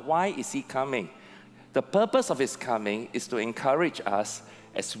 Now, why is he coming? The purpose of his coming is to encourage us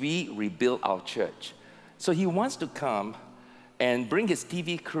as we rebuild our church. So he wants to come and bring his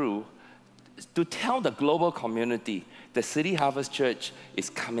TV crew to tell the global community the City Harvest Church is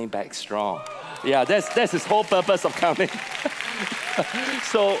coming back strong. Yeah, that's his whole purpose of coming.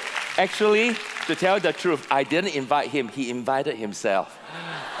 So actually, to tell the truth, I didn't invite him, he invited himself.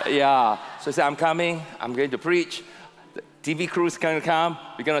 Yeah, so he said, I'm coming, I'm going to preach. TV crew's going to come.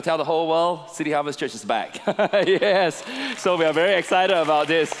 We're going to tell the whole world, City Harvest Church is back. Yes. So we are very excited about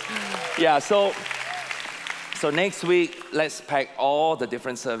this. Yeah, so next week, let's pack all the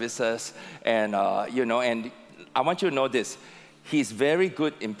different services. And, and I want you to know this. He's very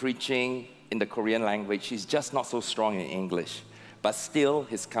good in preaching in the Korean language. He's just not so strong in English. But still,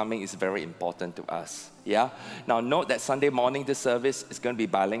 his coming is very important to us. Yeah? Now, note that Sunday morning, this service is going to be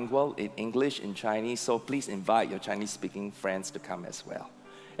bilingual in English, in Chinese, so please invite your Chinese-speaking friends to come as well.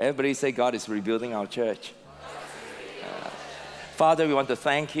 Everybody say, God is rebuilding our church. Father, we want to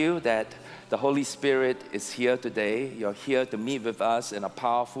thank you that the Holy Spirit is here today. You're here to meet with us in a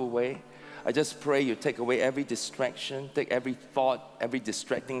powerful way. I just pray you take away every distraction, take every thought, every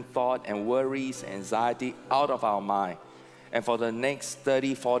distracting thought and worries, anxiety out of our mind. And for the next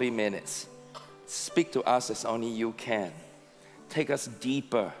 30, 40 minutes, speak to us as only you can. Take us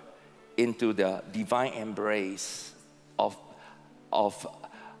deeper into the divine embrace of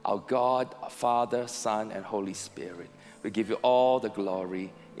our God, Father, Son, and Holy Spirit. We give you all the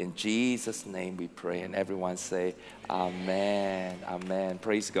glory. In Jesus' name we pray. And everyone say, Amen, Amen.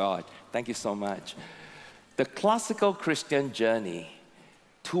 Praise God. Thank you so much. The classical Christian journey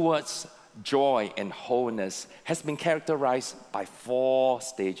towards joy and wholeness has been characterized by 4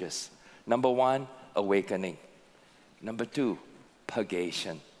 stages. Number 1, awakening. Number 2,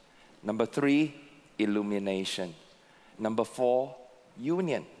 purgation. Number 3, illumination. Number 4,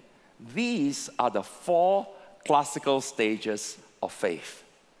 union. These are the 4 classical stages of faith.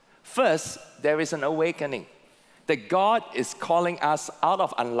 First, there is an awakening that God is calling us out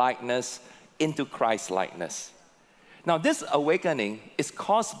of unlikeness into Christlikeness. Now, this awakening is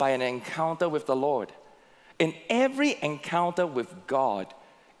caused by an encounter with the Lord. And every encounter with God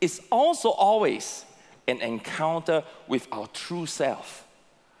is also always an encounter with our true self.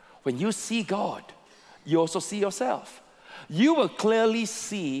 When you see God, you also see yourself. You will clearly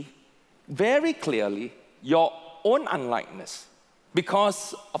see, very clearly, your own unlikeness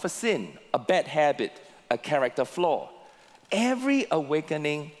because of a sin, a bad habit, a character flaw. Every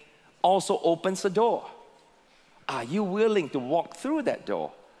awakening also opens a door. Are you willing to walk through that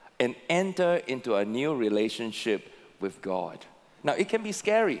door and enter into a new relationship with God? Now, it can be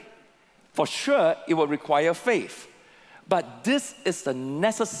scary. For sure, it will require faith. But this is the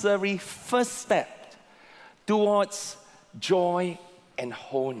necessary first step towards joy and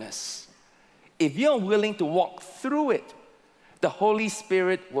wholeness. If you're willing to walk through it, the Holy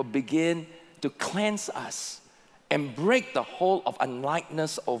Spirit will begin to cleanse us and break the hold of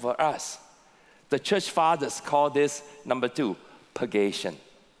unlikeness over us. The church fathers call this, number 2, purgation.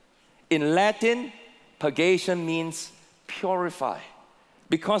 In Latin, purgation means purify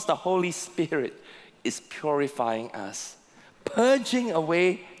because the Holy Spirit is purifying us, purging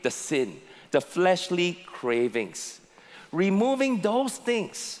away the sin, the fleshly cravings, removing those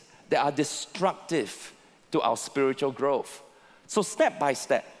things that are destructive to our spiritual growth. So step by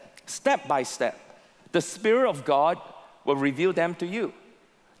step, the Spirit of God will reveal them to you.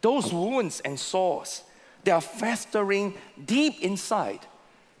 Those wounds and sores, they are festering deep inside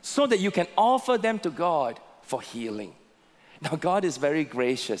so that you can offer them to God for healing. Now, God is very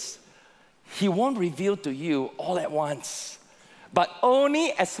gracious. He won't reveal to you all at once, but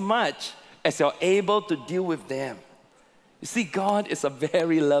only as much as you're able to deal with them. You see, God is a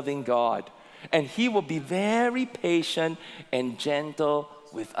very loving God, and He will be very patient and gentle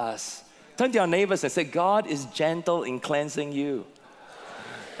with us. Turn to your neighbors and say, God is gentle in cleansing you.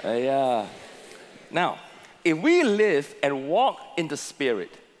 Yeah. Now, if we live and walk in the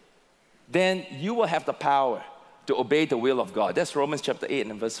Spirit, then you will have the power to obey the will of God. That's Romans chapter 8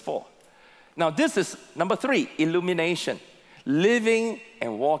 and verse 4. Now, this is number 3, illumination. Living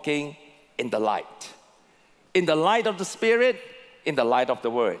and walking in the light. In the light of the Spirit, in the light of the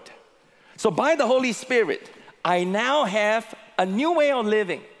Word. So by the Holy Spirit, I now have a new way of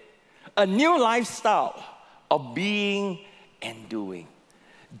living, a new lifestyle of being and doing.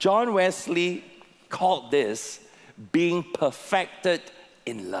 John Wesley called this being perfected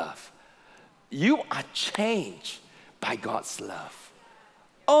in love. You are changed by God's love,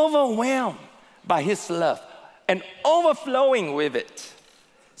 overwhelmed by His love, and overflowing with it.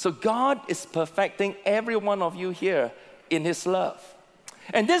 So God is perfecting every one of you here in His love.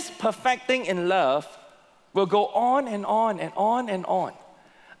 And this perfecting in love will go on and on and on and on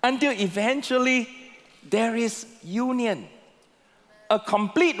until eventually there is union, a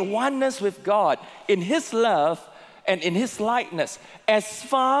complete oneness with God in His love and in His likeness as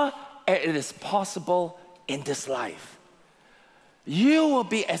far as it is possible in this life. You will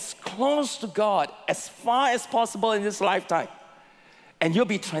be as close to God as far as possible in this lifetime, and you'll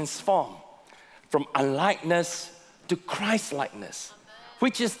be transformed from unlikeness to Christlikeness,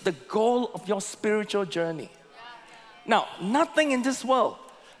 which is the goal of your spiritual journey. Now, nothing in this world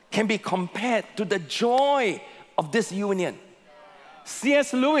can be compared to the joy of this union.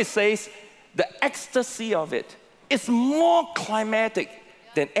 C.S. Lewis says the ecstasy of it is more climatic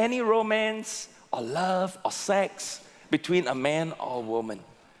than any romance or love or sex between a man or a woman.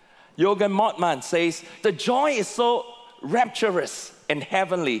 Jürgen Moltmann says the joy is so rapturous and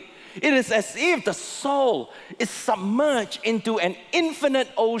heavenly. It is as if the soul is submerged into an infinite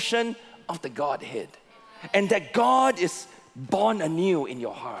ocean of the Godhead, and that God is born anew in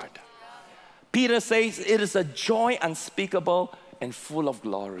your heart. Peter says it is a joy unspeakable and full of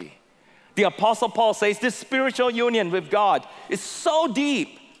glory. The Apostle Paul says this spiritual union with God is so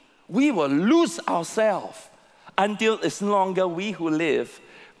deep, we will lose ourselves until it's no longer we who live,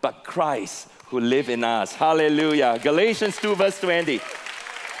 but Christ who lives in us. Hallelujah. Galatians 2 verse 20.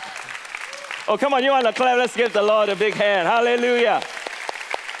 Oh, come on, you want to clap? Let's give the Lord a big hand. Hallelujah.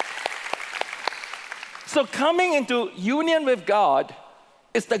 So coming into union with God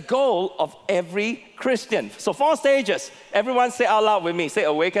is the goal of every Christian. So 4 stages. Everyone say out loud with me. Say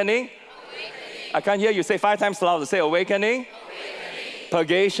awakening. Awakening. I can't hear you. Say 5 times louder. Say awakening. Awakening.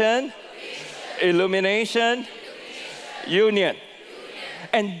 Purgation. Illumination. Union.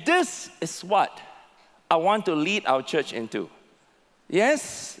 And this is what I want to lead our church into.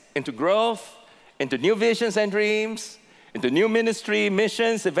 Yes, into growth, into new visions and dreams, into new ministry,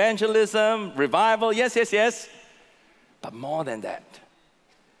 missions, evangelism, revival. Yes, yes, yes. But more than that,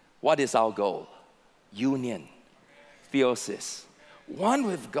 what is our goal? Union, theosis, one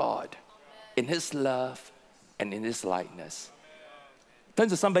with God in His love and in His likeness. Turn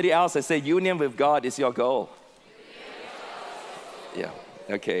to somebody else and say, union with God is your goal. Yeah,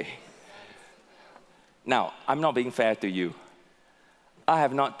 okay. Now, I'm not being fair to you. I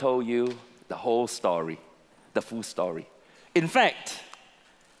have not told you the whole story, the full story. In fact,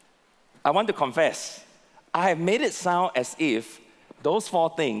 I want to confess, I have made it sound as if those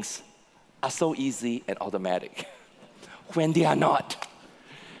 4 things are so easy and automatic, when they are not.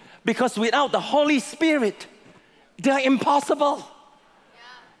 Because without the Holy Spirit, they are impossible.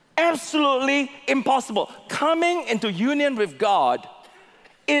 Absolutely impossible. Coming into union with God,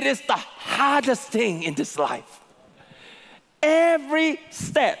 it is the hardest thing in this life. Every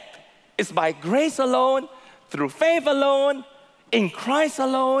step is by grace alone, through faith alone, in Christ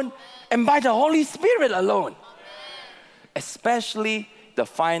alone, and by the Holy Spirit alone. Especially the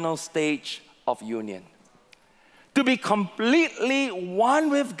final stage of union. To be completely one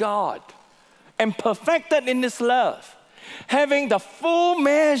with God and perfected in His love, having the full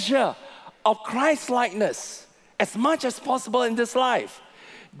measure of Christlikeness as much as possible in this life.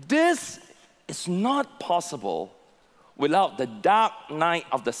 This is not possible without the dark night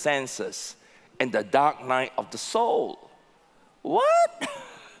of the senses and the dark night of the soul. What?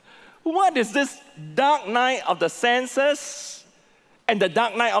 What is this dark night of the senses and the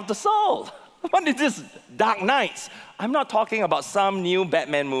dark night of the soul? What is this dark nights? I'm not talking about some new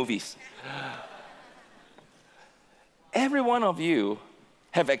Batman movies. Every one of you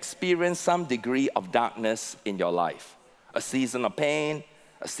have experienced some degree of darkness in your life. A season of pain,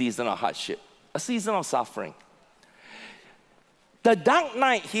 a season of hardship, a season of suffering. The dark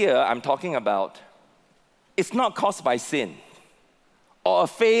night here I'm talking about is not caused by sin or a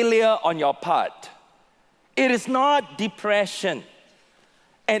failure on your part. It is not depression,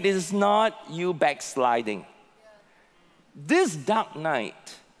 and it is not you backsliding. This dark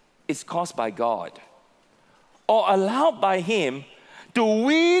night is caused by God or allowed by Him to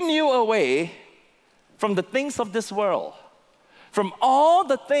wean you away from the things of this world, from all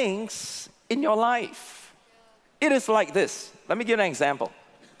the things in your life. It is like this. Let me give you an example.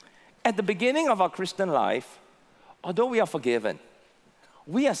 At the beginning of our Christian life, although we are forgiven,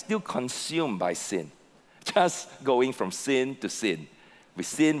 we are still consumed by sin, just going from sin to sin. We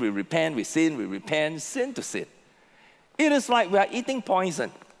sin, we repent, we sin, we repent, sin to sin. It is like we are eating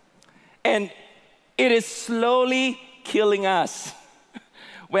poison, and it is slowly killing us.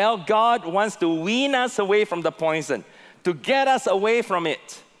 Well, God wants to wean us away from the poison, to get us away from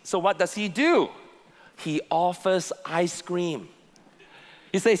it. So what does He do? He offers ice cream.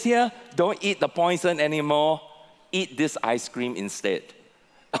 He says here, don't eat the poison anymore. Eat this ice cream instead.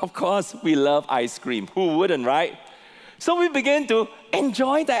 Of course, we love ice cream. Who wouldn't, right? So we begin to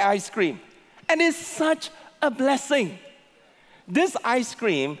enjoy that ice cream. And it's such a blessing. This ice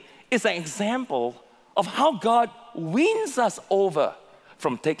cream is an example of how God wins us over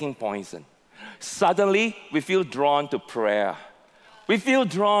from taking poison. Suddenly, we feel drawn to prayer. We feel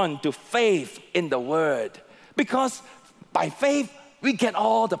drawn to faith in the Word. Because by faith, we get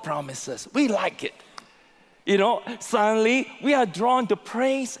all the promises. We like it. You know, suddenly we are drawn to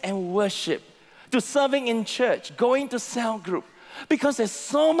praise and worship, to serving in church, going to cell group, because there's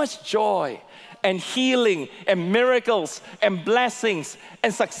so much joy and healing and miracles and blessings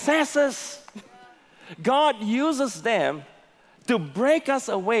and successes. God uses them to break us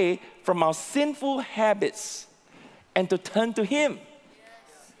away from our sinful habits and to turn to Him.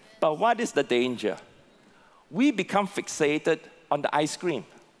 But what is the danger? We become fixated on the ice cream.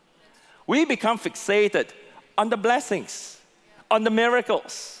 We become fixated on the blessings, on the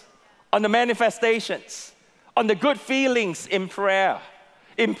miracles, on the manifestations, on the good feelings in prayer,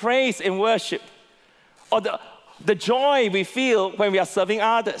 in praise, in worship, or the joy we feel when we are serving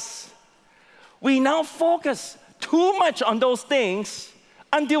others. We now focus too much on those things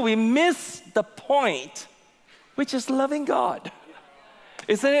until we miss the point, which is loving God.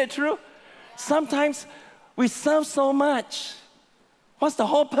 Isn't it true? Sometimes we serve so much. What's the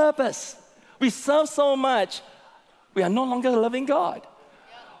whole purpose? We serve so much, we are no longer loving God.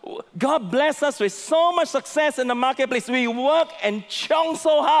 God bless us with so much success in the marketplace. We work and chunk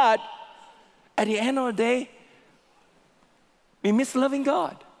so hard. At the end of the day, we miss loving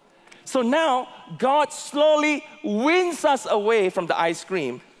God. So now, God slowly wins us away from the ice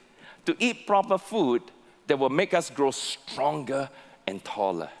cream to eat proper food that will make us grow stronger and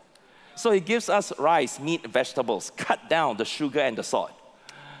taller. So He gives us rice, meat, vegetables, cut down the sugar and the salt.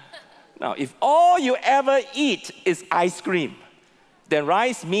 Now, if all you ever eat is ice cream, then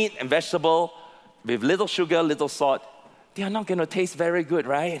rice, meat, and vegetable with little sugar, little salt, they are not going to taste very good,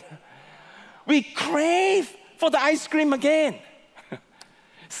 right? We crave for the ice cream again.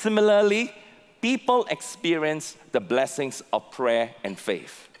 Similarly, people experience the blessings of prayer and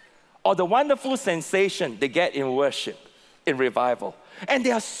faith, or the wonderful sensation they get in worship, in revival, and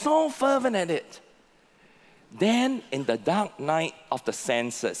they are so fervent at it. Then, in the dark night of the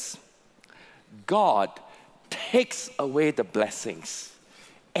senses, God takes away the blessings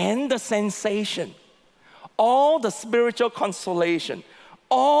and the sensation, all the spiritual consolation,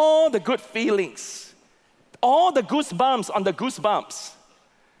 all the good feelings, all the goosebumps on the goosebumps.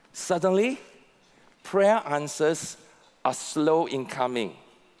 Suddenly, prayer answers are slow in coming.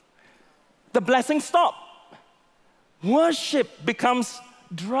 The blessings stop. Worship becomes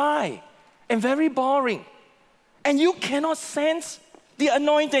dry and very boring, and you cannot sense the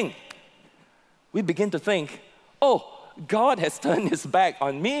anointing. We begin to think, oh, God has turned His back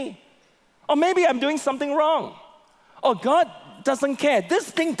on me. Or maybe I'm doing something wrong. Or God doesn't care.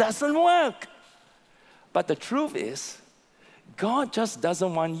 This thing doesn't work. But the truth is, God just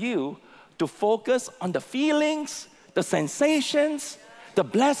doesn't want you to focus on the feelings, the sensations, the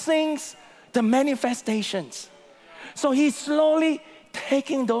blessings, the manifestations. So He's slowly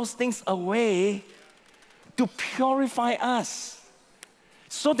taking those things away to purify us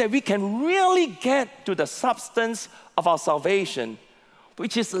so that we can really get to the substance of our salvation,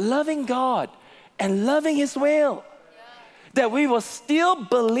 which is loving God and loving His will. That we will still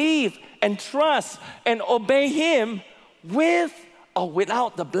believe and trust and obey Him with or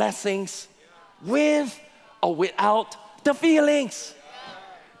without the blessings, with or without the feelings.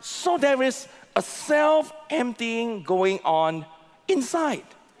 So there is a self-emptying going on inside.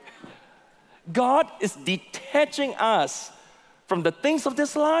 God is detaching us from the things of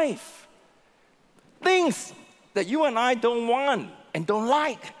this life. Things that you and I don't want and don't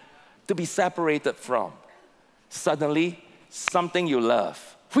like to be separated from. Suddenly, something you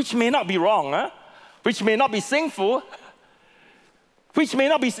love, which may not be wrong, which may not be sinful, which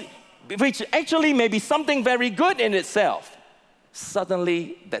actually may be something very good in itself.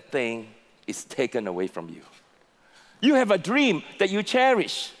 Suddenly, that thing is taken away from you. You have a dream that you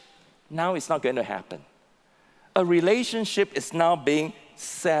cherish. Now it's not going to happen. A relationship is now being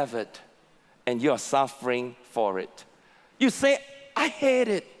severed, and you are suffering for it. You say, I hate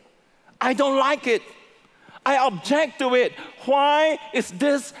it. I don't like it. I object to it. Why is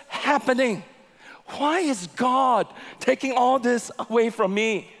this happening? Why is God taking all this away from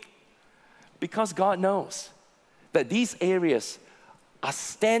me? Because God knows that these areas are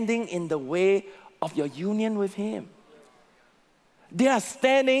standing in the way of your union with Him. They are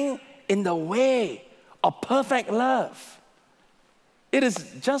standing in the way of perfect love. It is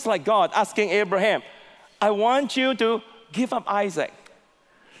just like God asking Abraham, I want you to give up Isaac,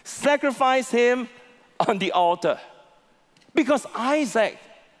 sacrifice him on the altar, because Isaac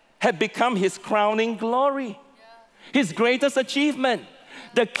had become his crowning glory, his greatest achievement,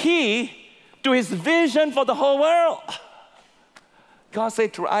 the key to his vision for the whole world. God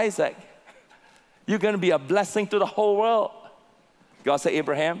said through Isaac, you're going to be a blessing to the whole world. God said,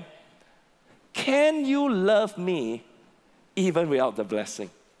 Abraham, can you love me even without the blessing?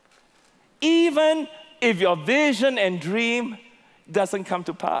 Even if your vision and dream doesn't come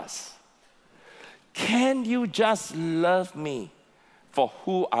to pass, can you just love me for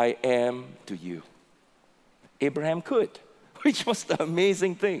who I am to you? Abraham could, which was the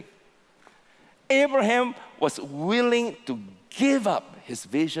amazing thing. Abraham was willing to give up his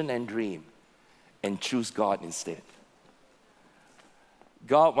vision and dream and choose God instead.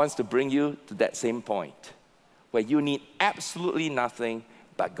 God wants to bring you to that same point where you need absolutely nothing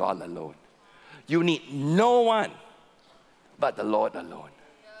but God alone. You need no one but the Lord alone.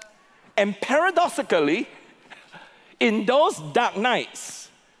 And paradoxically, in those dark nights,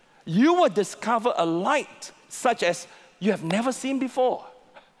 you will discover a light such as you have never seen before.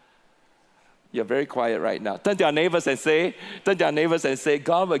 You're very quiet right now. Turn to your neighbors and say,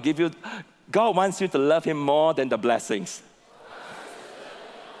 God wants you to love Him more than the blessings.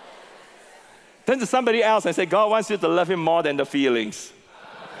 Turn to somebody else and say, God wants you to love Him more than the feelings.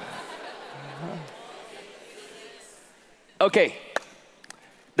 Okay,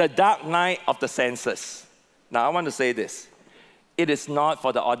 the dark night of the senses. Now I want to say this. It is not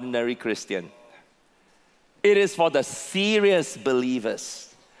for the ordinary Christian. It is for the serious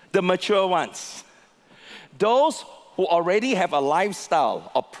believers, the mature ones. Those who already have a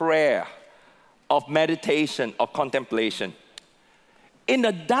lifestyle of prayer, of meditation, of contemplation. In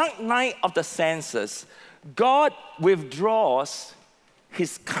the dark night of the senses, God withdraws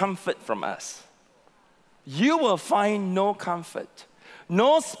His comfort from us. You will find no comfort,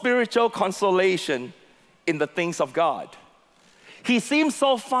 no spiritual consolation in the things of God. He seems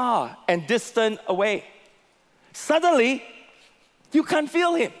so far and distant away. Suddenly, you can't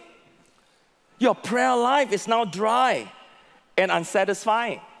feel Him. Your prayer life is now dry and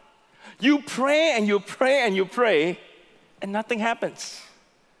unsatisfying. You pray and you pray and you pray, and nothing happens.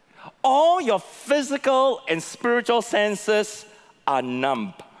 All your physical and spiritual senses are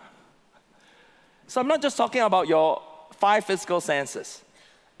numb. So I'm not just talking about your 5 physical senses.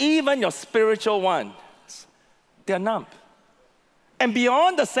 Even your spiritual ones, they're numb. And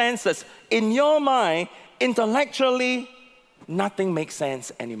beyond the senses, in your mind, intellectually, nothing makes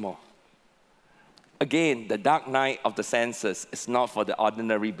sense anymore. Again, the dark night of the senses is not for the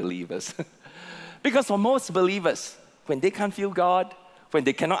ordinary believers. Because for most believers, when they can't feel God, when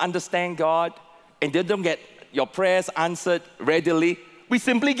they cannot understand God, and they don't get your prayers answered readily, we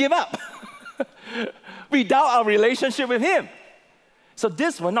simply give up. We doubt our relationship with Him. So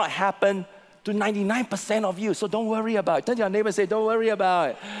this will not happen to 99% of you, so don't worry about it. Tell your neighbor, say, don't worry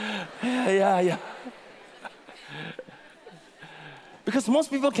about it. Yeah. Because most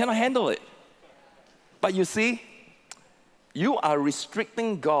people cannot handle it. But you see, you are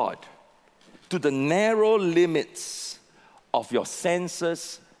restricting God to the narrow limits of your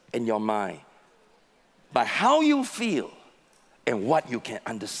senses and your mind by how you feel and what you can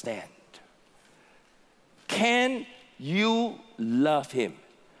understand. Can you love him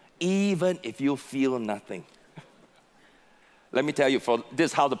even if you feel nothing? Let me tell you,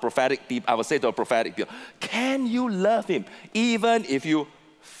 this is how the prophetic people, I will say to the prophetic people, can you love him even if you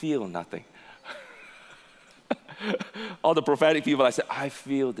feel nothing? All the prophetic people, I say, I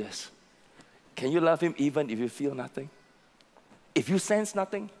feel this. Can you love him even if you feel nothing? If you sense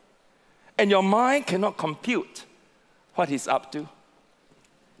nothing? And your mind cannot compute what he's up to?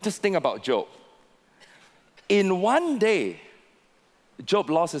 Just think about Job. In one day, Job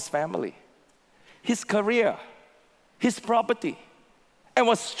lost his family, his career, his property, and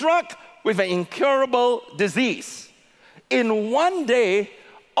was struck with an incurable disease. In one day,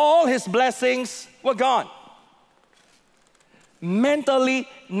 all his blessings were gone. Mentally,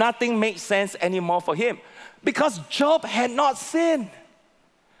 nothing made sense anymore for him because Job had not sinned.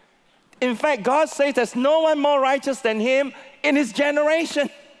 In fact, God says there's no one more righteous than him in his generation.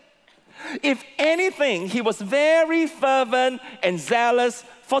 If anything, he was very fervent and zealous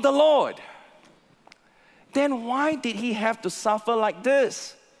for the Lord. Then why did he have to suffer like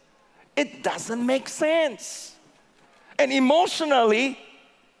this? It doesn't make sense. And emotionally,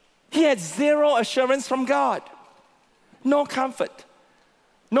 he had zero assurance from God. No comfort,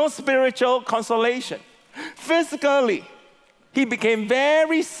 no spiritual consolation. Physically, he became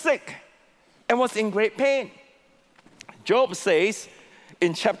very sick and was in great pain. Job says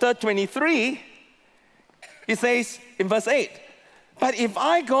in chapter 23, he says in verse 8, but if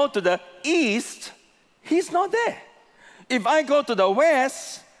I go to the east, he's not there. If I go to the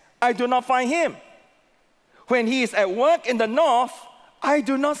west, I do not find him. When he is at work in the north, I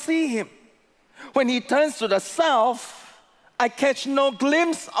do not see him. When he turns to the south, I catch no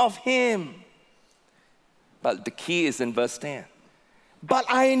glimpse of him. But the key is in verse 10. But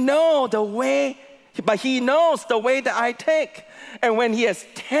I know the way, but he knows the way that I take. And when he has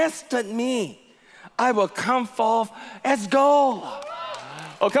tested me, I will come forth as gold.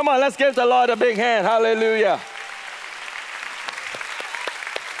 Oh, come on, let's give the Lord a big hand. Hallelujah.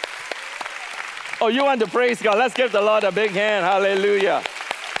 Oh, you want to praise God? Let's give the Lord a big hand. Hallelujah.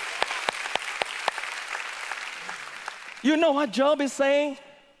 You know what Job is saying?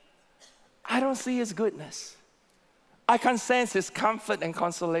 I don't see his goodness. I can't sense his comfort and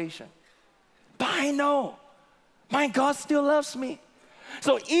consolation. But I know my God still loves me.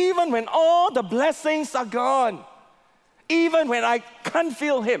 So even when all the blessings are gone, even when I can't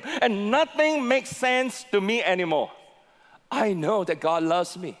feel him and nothing makes sense to me anymore, I know that God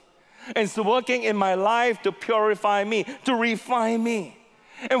loves me and is working in my life to purify me, to refine me.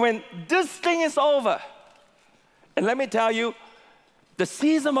 And when this thing is over, and let me tell you, the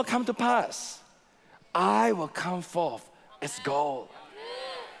season will come to pass. I will come forth as gold.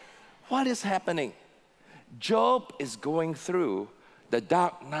 What is happening? Job is going through the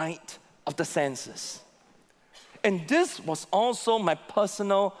dark night of the senses. And this was also my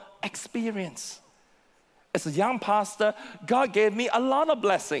personal experience. As a young pastor, God gave me a lot of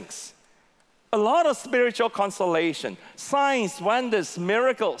blessings, a lot of spiritual consolation, signs, wonders,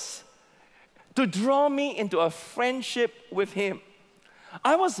 miracles, to draw me into a friendship with him.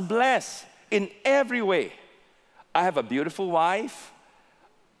 I was blessed in every way. I have a beautiful wife,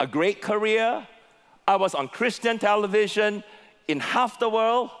 a great career. I was on Christian television in half the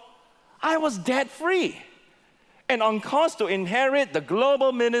world. I was debt-free and on course to inherit the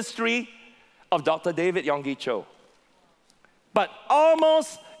global ministry of Dr. David Yonggi Cho. But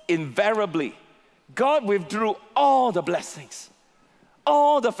almost invariably, God withdrew all the blessings,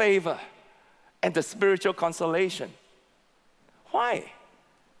 all the favor, and the spiritual consolation. Why?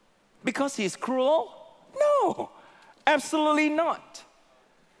 Because he's cruel? No, absolutely not.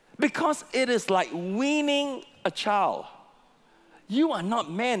 Because it is like weaning a child. You are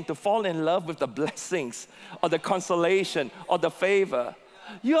not meant to fall in love with the blessings or the consolation or the favor.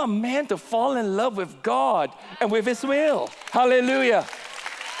 You are meant to fall in love with God and with his will. Hallelujah.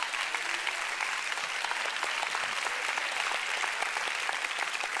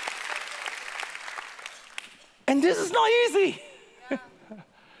 And this is not easy.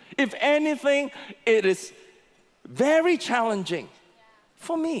 If anything, it is very challenging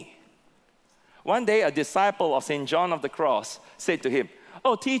for me. One day, a disciple of St. John of the Cross said to him,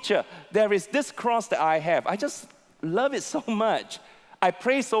 "Oh, teacher, there is this cross that I have. I just love it so much. I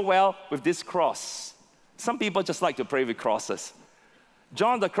pray so well with this cross." Some people just like to pray with crosses.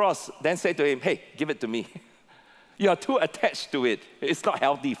 John the Cross then said to him, "Hey, give it to me. You are too attached to it. It's not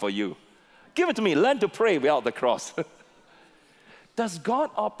healthy for you. Give it to me. Learn to pray without the cross." Does God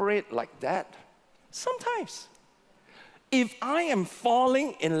operate like that? Sometimes. If I am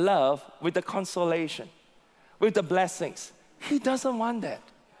falling in love with the consolation, with the blessings, He doesn't want that.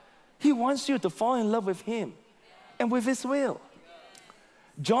 He wants you to fall in love with Him and with His will.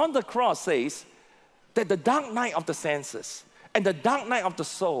 John the Cross says that the dark night of the senses and the dark night of the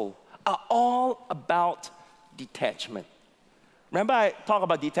soul are all about detachment. Remember I talked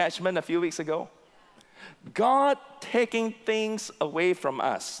about detachment a few weeks ago? God taking things away from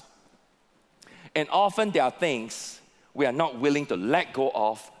us. And often there are things we are not willing to let go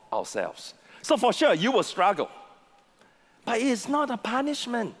of ourselves. So for sure, you will struggle. But it's not a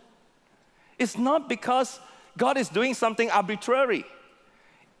punishment. It's not because God is doing something arbitrary.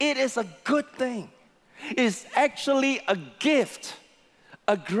 It is a good thing. It's actually a gift,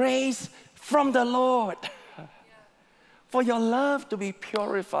 a grace from the Lord for your love to be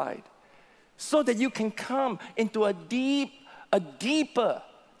purified so that you can come into a deeper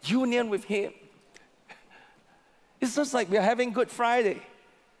union with Him. It's just like we're having Good Friday.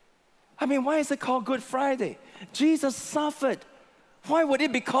 I mean, why is it called Good Friday? Jesus suffered. Why would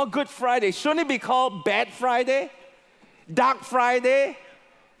it be called Good Friday? Shouldn't it be called Bad Friday? Dark Friday?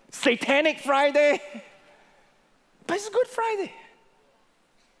 Satanic Friday? But it's Good Friday.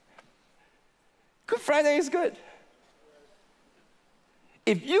 Good Friday is good.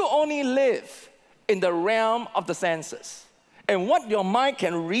 If you only live in the realm of the senses and what your mind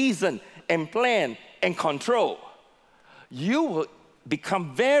can reason and plan and control, you will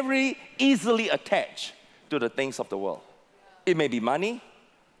become very easily attached to the things of the world. It may be money,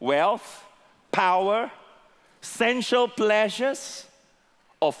 wealth, power, sensual pleasures,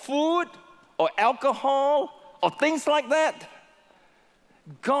 or food, or alcohol, or things like that.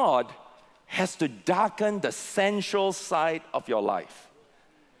 God has to darken the sensual side of your life.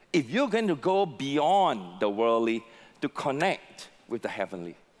 If you're going to go beyond the worldly to connect with the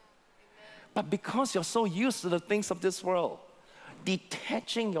heavenly. But because you're so used to the things of this world,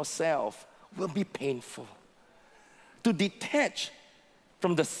 detaching yourself will be painful. To detach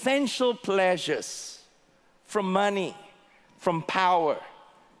from the sensual pleasures, from money, from power,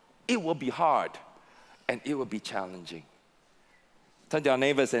 it will be hard and it will be challenging. Turn to your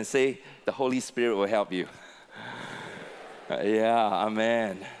neighbors and say, the Holy Spirit will help you. Yeah,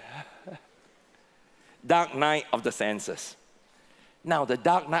 amen. Dark night of the senses. Now, the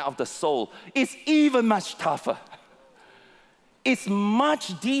dark night of the soul is even much tougher. It's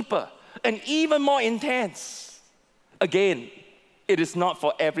much deeper and even more intense. Again, it is not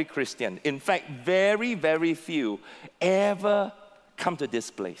for every Christian. In fact, very, very few ever come to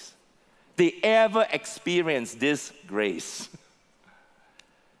this place. They ever experience this grace.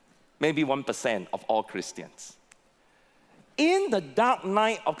 Maybe 1% of all Christians. In the dark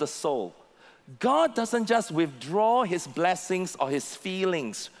night of the soul, God doesn't just withdraw His blessings or His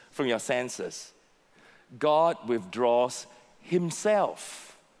feelings from your senses. God withdraws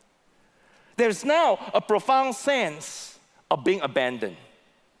Himself. There's now a profound sense of being abandoned.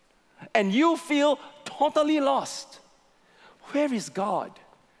 And you feel totally lost. Where is God?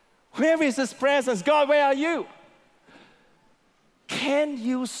 Where is His presence? God, where are you? Can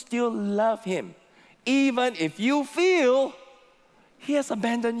you still love Him even if you feel He has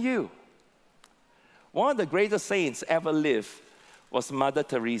abandoned you? One of the greatest saints ever lived was Mother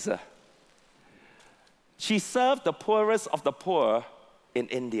Teresa. She served the poorest of the poor in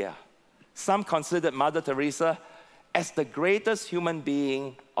India. Some considered Mother Teresa as the greatest human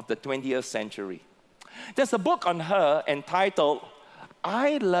being of the 20th century. There's a book on her entitled,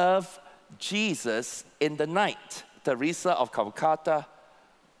 I Love Jesus in the Night, Teresa of Calcutta,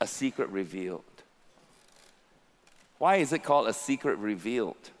 A Secret Revealed. Why is it called A Secret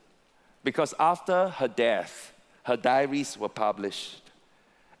Revealed? Because after her death, her diaries were published.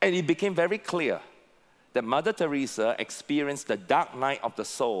 And it became very clear that Mother Teresa experienced the dark night of the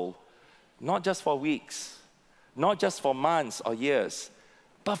soul, not just for weeks, not just for months or years,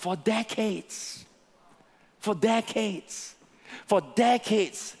 but for decades. For decades. For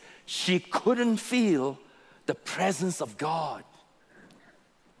decades, she couldn't feel the presence of God.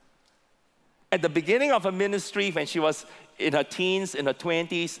 At the beginning of her ministry, when she was in her teens, in her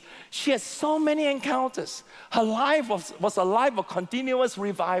 20s, she had so many encounters. Her life was a life of continuous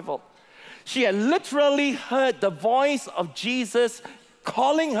revival. She had literally heard the voice of Jesus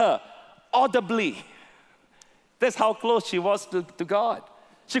calling her audibly. That's how close she was to God.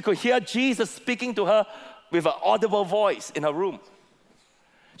 She could hear Jesus speaking to her with an audible voice in her room.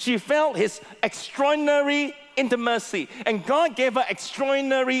 She felt His extraordinary intimacy, and God gave her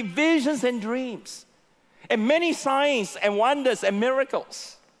extraordinary visions and dreams, and many signs and wonders and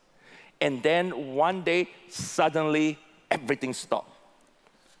miracles. And then one day, suddenly, everything stopped.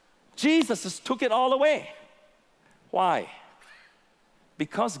 Jesus just took it all away. Why?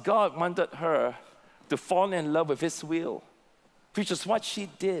 Because God wanted her to fall in love with His will, which is what she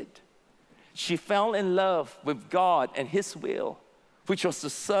did. She fell in love with God and His will, which was to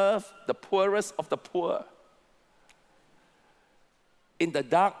serve the poorest of the poor. In the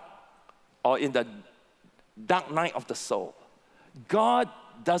dark night of the soul, God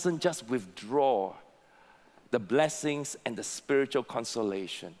doesn't just withdraw the blessings and the spiritual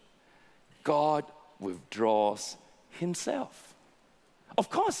consolation. God withdraws Himself. Of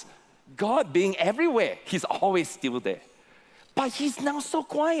course, God being everywhere, He's always still there. But He's now so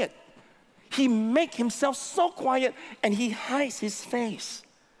quiet. He makes Himself so quiet and He hides His face.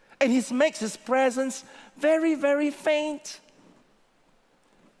 And He makes His presence very, very faint.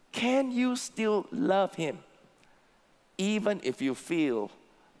 Can you still love Him even if you feel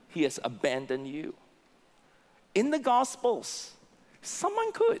He has abandoned you? In the Gospels,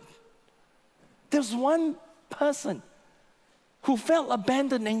 someone could. There's one person who felt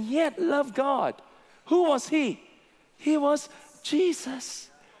abandoned and yet loved God. Who was He? He was Jesus,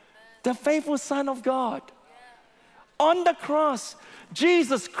 the faithful Son of God. On the cross,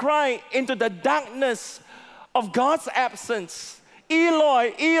 Jesus cried into the darkness of God's absence.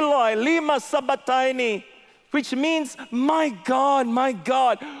 Eloi, Eloi, lima sabachthani, which means, my God,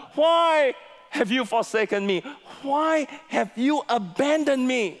 why have you forsaken me? Why have you abandoned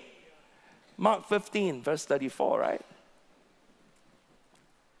me? Mark 15, verse 34, right?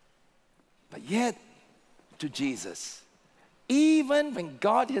 But yet, to Jesus, even when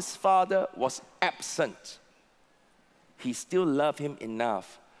God His Father was absent, He still loved Him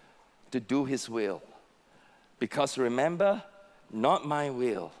enough to do His will. Because remember, not my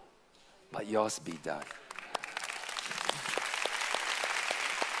will, but yours be done.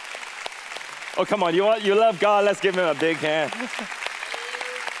 Oh, come on, you love God, let's give Him a big hand.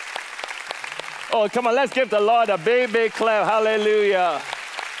 Oh, come on, let's give the Lord a big, big clap. Hallelujah.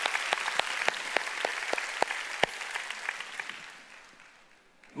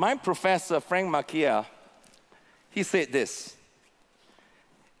 My professor, Frank Macchia, he said this: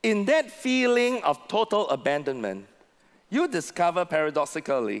 in that feeling of total abandonment, you discover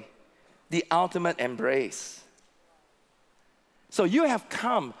paradoxically the ultimate embrace. So you have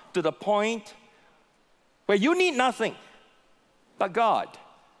come to the point where you need nothing but God.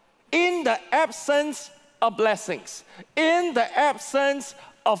 In the absence of blessings, in the absence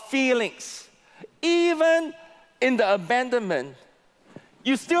of feelings, even in the abandonment,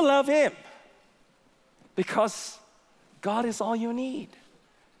 you still love Him because God is all you need.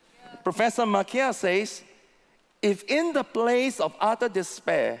 Professor Macchia says, if in the place of utter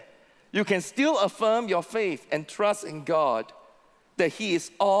despair, you can still affirm your faith and trust in God that He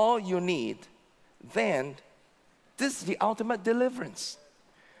is all you need, then this is the ultimate deliverance.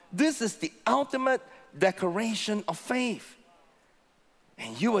 This is the ultimate declaration of faith.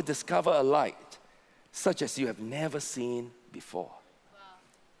 And you will discover a light such as you have never seen before.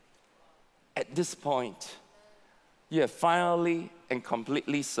 At this point, you have finally and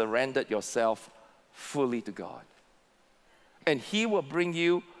completely surrendered yourself fully to God. And He will bring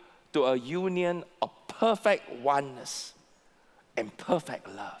you to a union of perfect oneness and perfect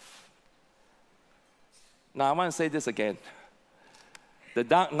love. Now, I want to say this again. The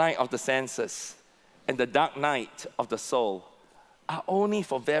dark night of the senses and the dark night of the soul are only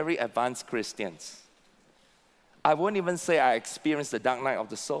for very advanced Christians. I won't even say I experienced the dark night of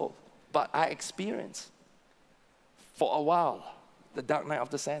the soul, but I experienced for a while the dark night of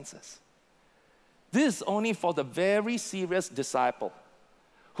the senses. This is only for the very serious disciple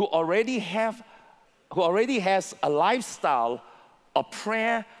who already has a lifestyle of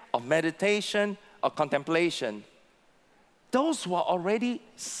prayer, of meditation, of contemplation. Those who are already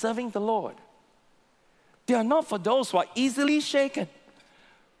serving the Lord. They are not for those who are easily shaken,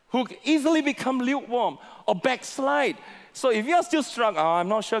 who easily become lukewarm or backslide. So if you're still struggling, I'm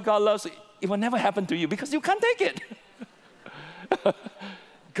not sure God loves you, it will never happen to you because you can't take it.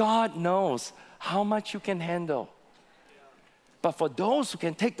 God knows how much you can handle. But for those who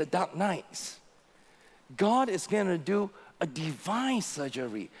can take the dark nights, God is going to do a divine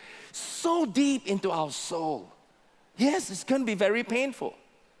surgery so deep into our soul. Yes, it's going to be very painful,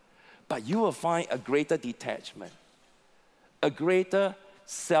 but you will find a greater detachment, a greater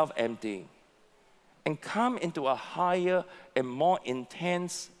self-emptying, and come into a higher and more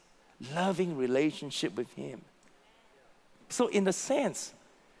intense, loving relationship with Him. So in a sense,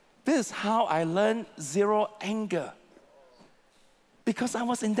 this is how I learned zero anger, because I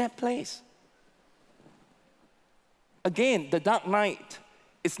was in that place. Again, the dark night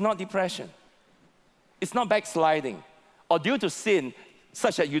is not depression. It's not backsliding or due to sin,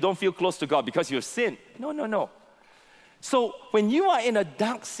 such that you don't feel close to God because you've sinned. No, no, no. So when you are in a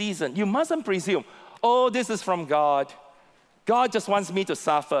dark season, you mustn't presume, oh, this is from God. God just wants me to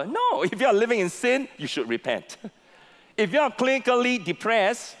suffer. No, if you are living in sin, you should repent. If you are clinically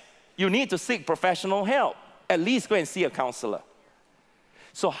depressed, you need to seek professional help. At least go and see a counselor.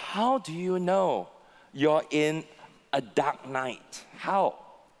 So how do you know you're in a dark night? How?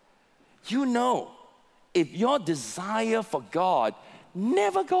 You know if your desire for God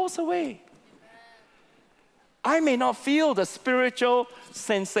never goes away. I may not feel the spiritual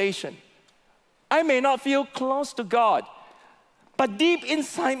sensation. I may not feel close to God. But deep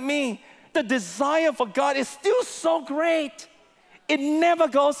inside me, the desire for God is still so great. It never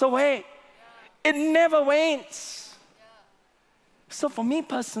goes away. It never wanes. So for me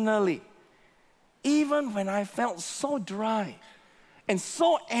personally, even when I felt so dry and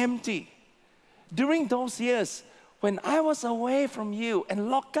so empty, during those years when I was away from you and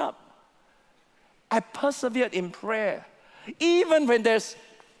locked up, I persevered in prayer, even when there's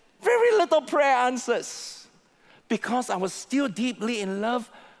very little prayer answers, because I was still deeply in love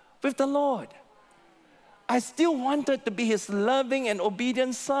with the Lord. I still wanted to be His loving and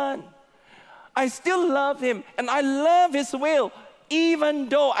obedient son. I still love Him and I love His will, even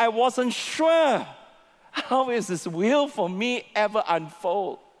though I wasn't sure how is His will for me ever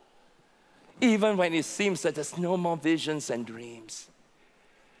unfold. Even when it seems that there's no more visions and dreams.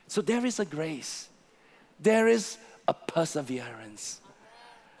 So there is a grace. There is a perseverance.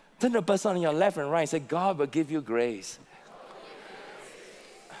 Turn to the person on your left and right and say, God will give you grace.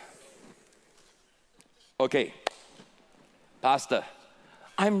 Okay, Pastor,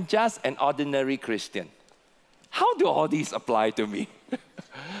 I'm just an ordinary Christian. How do all these apply to me?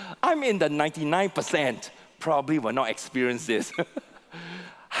 I'm in the 99%, probably will not experience this.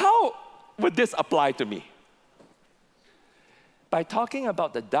 How would this apply to me? By talking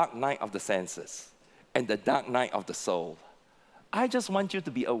about the dark night of the senses and the dark night of the soul, I just want you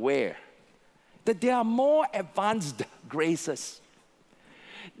to be aware that there are more advanced graces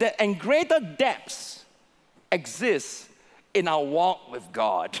and greater depths exist in our walk with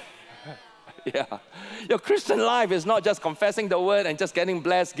God. Yeah. Your Christian life is not just confessing the word and just getting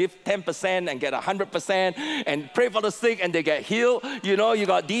blessed, give 10% and get 100% and pray for the sick and they get healed. You know, you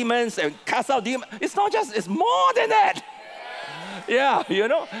got demons and cast out demons. It's not just, it's more than that. Yeah, you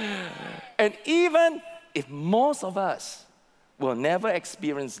know. And even if most of us will never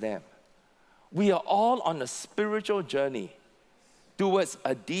experience them, we are all on a spiritual journey towards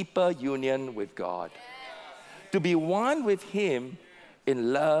a deeper union with God. To be one with Him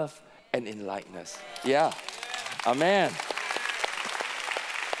in love and in likeness. Yeah. Amen.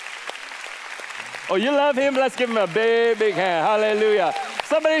 Oh, you love Him? Let's give Him a big, big hand. Hallelujah.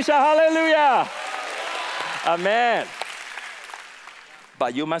 Somebody shout hallelujah. Amen.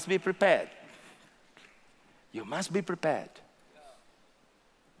 But you must be prepared. You must be prepared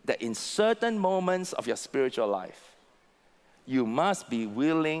that in certain moments of your spiritual life, you must be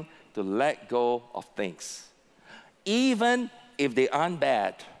willing to let go of things, even if they aren't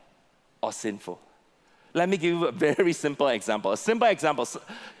bad or sinful. Let me give you a very simple example. A simple example.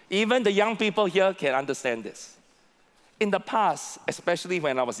 Even the young people here can understand this. In the past, especially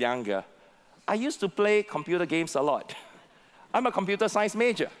when I was younger, I used to play computer games a lot. I'm a computer science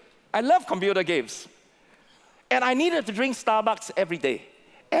major. I love computer games. And I needed to drink Starbucks every day.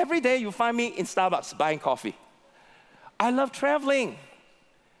 Every day you find me in Starbucks buying coffee. I love traveling.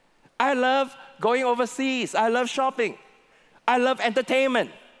 I love going overseas. I love shopping. I love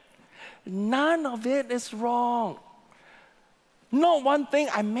entertainment. None of it is wrong. Not one thing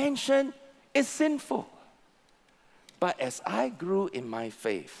I mentioned is sinful. But as I grew in my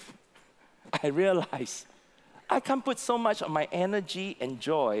faith, I realized I can't put so much of my energy and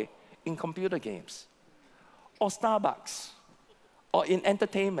joy in computer games or Starbucks or in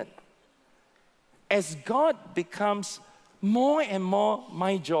entertainment. As God becomes more and more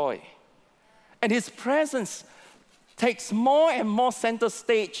my joy, and His presence takes more and more center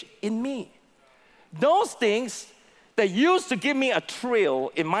stage in me, those things that used to give me a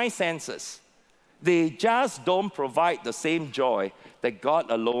thrill in my senses, they just don't provide the same joy that God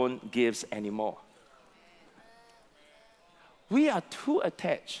alone gives anymore. We are too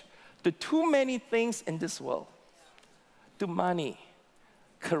attached to too many things in this world, to money,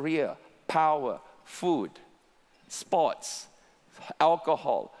 career, power, food, sports,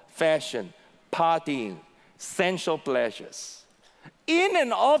 alcohol, fashion, partying, sensual pleasures. In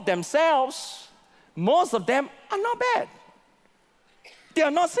and of themselves, most of them are not bad. They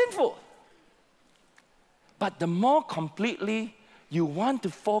are not sinful. But the more completely you want to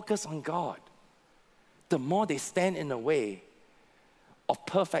focus on God, the more they stand in the way of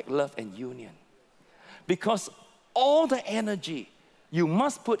perfect love and union. Because all the energy you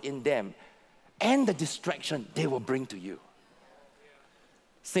must put in them and the distraction they will bring to you.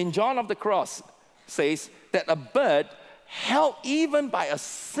 St. John of the Cross says that a bird held even by a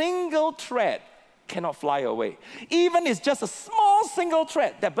single thread cannot fly away. Even it's just a small single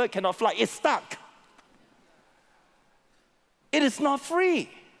thread, that bird cannot fly. It's stuck. It is not free.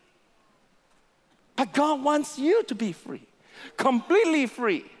 But God wants you to be free, completely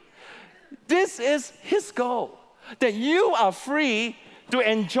free. This is His goal, that you are free to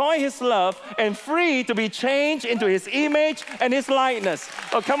enjoy His love and free to be changed into His image and His likeness.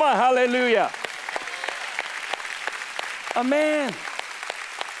 Oh, come on, hallelujah. Amen.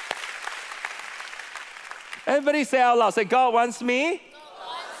 Everybody say out loud, say, God wants me,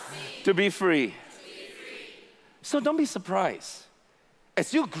 to be free. So don't be surprised.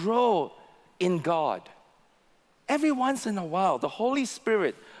 As you grow in God, every once in a while, the Holy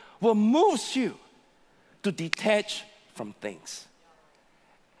Spirit will move you to detach from things.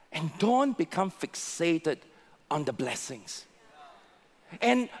 And don't become fixated on the blessings.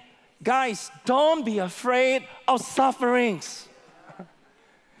 And guys, don't be afraid of sufferings.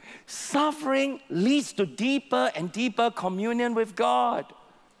 Suffering leads to deeper and deeper communion with God.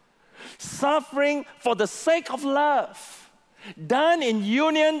 Suffering for the sake of love, done in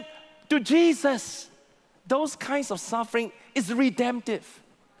union to Jesus. Those kinds of suffering is redemptive.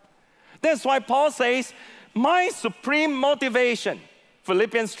 That's why Paul says, my supreme motivation,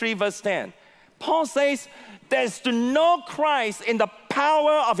 Philippians 3 verse 10. Paul says, there's to know Christ in the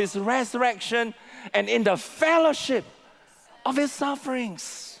power of His resurrection and in the fellowship of His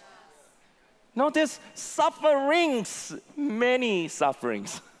sufferings. Notice, sufferings, many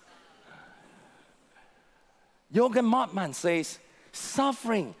sufferings. Jürgen Moltmann says,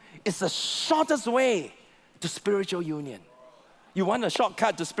 suffering is the shortest way to spiritual union. You want a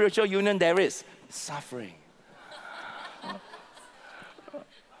shortcut to spiritual union? There is suffering.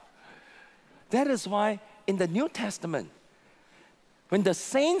 That is why in the New Testament, when the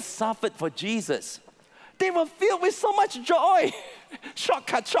saints suffered for Jesus, they were filled with so much joy.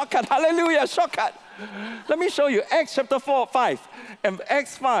 Shortcut, hallelujah, shortcut. Let me show you Acts chapter 5 and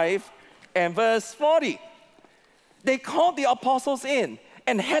Acts 5 and verse 40. They called the apostles in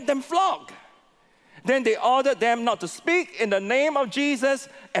and had them flogged. Then they ordered them not to speak in the name of Jesus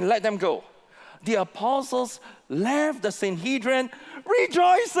and let them go. The apostles left the Sanhedrin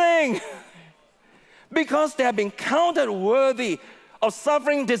rejoicing because they have been counted worthy of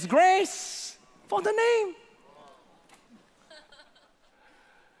suffering disgrace for the name.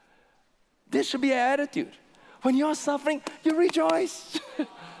 This should be an attitude. When you're suffering, you rejoice.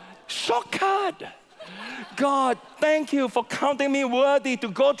 Shortcut. God, thank you for counting me worthy to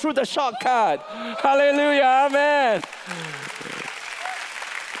go through the shortcut. Hallelujah, amen.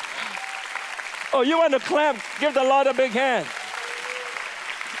 Oh, you want to clap? Give the Lord a big hand.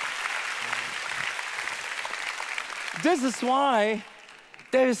 This is why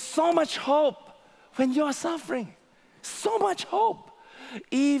there is so much hope when you are suffering. So much hope.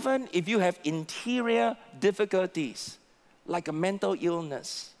 Even if you have interior difficulties, like a mental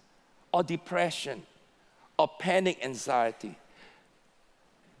illness, or depression, or panic anxiety,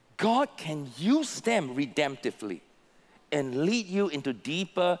 God can use them redemptively and lead you into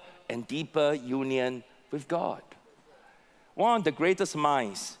deeper and deeper union with God. One of the greatest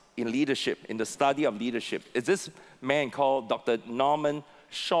minds in leadership, in the study of leadership, is this man called Dr. Norman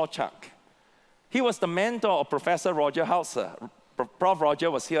Shawchuck. He was the mentor of Professor Roger Hauser. Prof.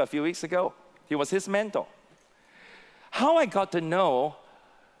 Roger was here a few weeks ago. He was his mentor. How I got to know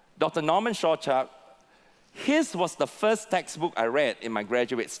Dr. Norman Shawchuck, his was the first textbook I read in my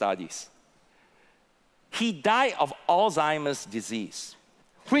graduate studies. He died of Alzheimer's disease,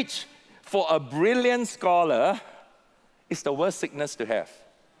 which for a brilliant scholar is the worst sickness to have.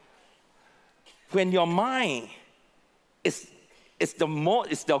 When your mind is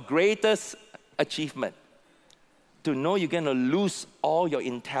the greatest achievement, to know you're going to lose all your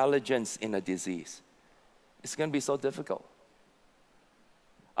intelligence in a disease. It's going to be so difficult.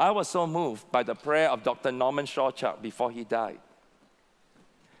 I was so moved by the prayer of Dr. Norman Shawchuck before he died.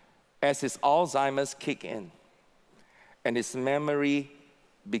 As his Alzheimer's kicked in and his memory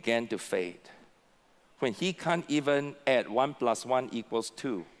began to fade, when he can't even add 1 + 1 =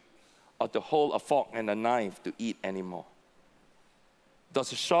 2, or to hold a fork and a knife to eat anymore.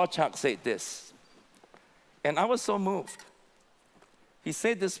 Dr. Shawchuck said this, and I was so moved. He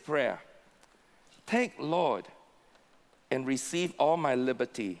said this prayer: take, Lord, and receive all my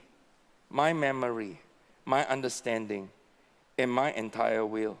liberty, my memory, my understanding, and my entire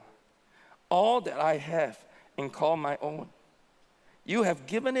will. all that I have and call my own. You have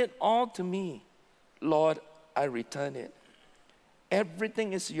given it all to me. Lord, I return it.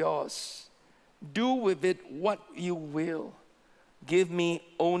 Everything is yours. Do with it what you will. Give me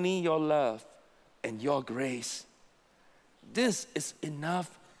only your love and your grace. This is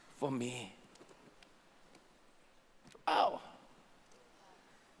enough for me. Wow.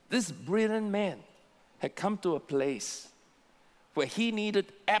 This brilliant man had come to a place where he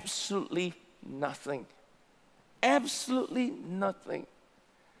needed absolutely nothing. Absolutely nothing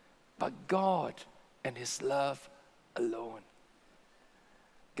but God and His love alone.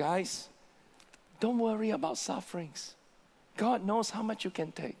 Guys, don't worry about sufferings. God knows how much you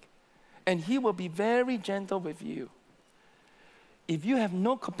can take, and He will be very gentle with you. If you have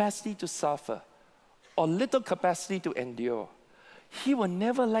no capacity to suffer or little capacity to endure, He will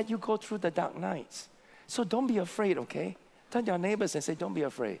never let you go through the dark nights. So don't be afraid, okay? Turn to your neighbors and say, don't be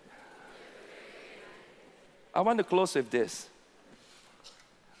afraid. I want to close with this.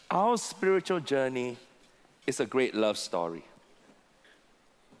 Our spiritual journey is a great love story.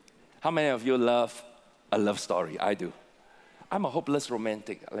 How many of you love a love story? I do. I'm a hopeless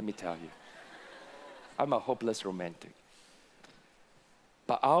romantic, let me tell you. I'm a hopeless romantic.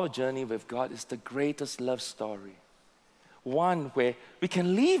 But our journey with God is the greatest love story. One where we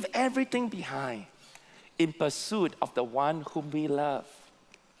can leave everything behind in pursuit of the one whom we love.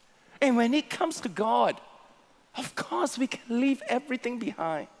 And when it comes to God, of course we can leave everything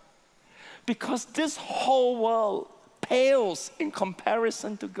behind. Because this whole world pales in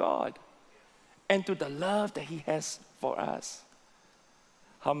comparison to God and to the love that He has for us.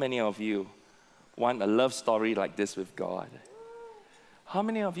 How many of you want a love story like this with God? How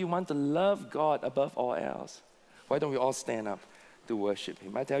many of you want to love God above all else? Why don't we all stand up to worship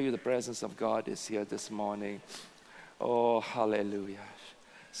Him? I tell you, the presence of God is here this morning. Oh, hallelujah.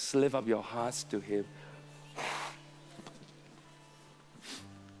 Just lift up your hearts to Him.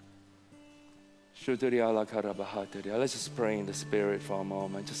 Let's just pray in the Spirit for a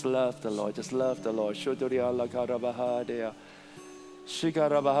moment. Just love the Lord. Just love the Lord.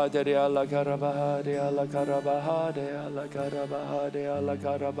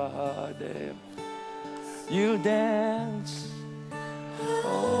 You dance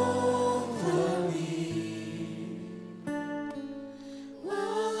over me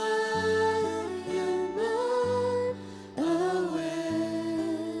while I am unaware.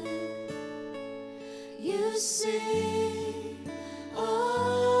 You see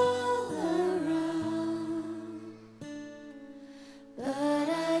all around, but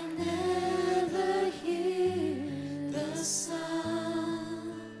I never hear the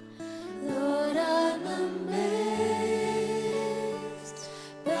sound. Lord, I'm amazed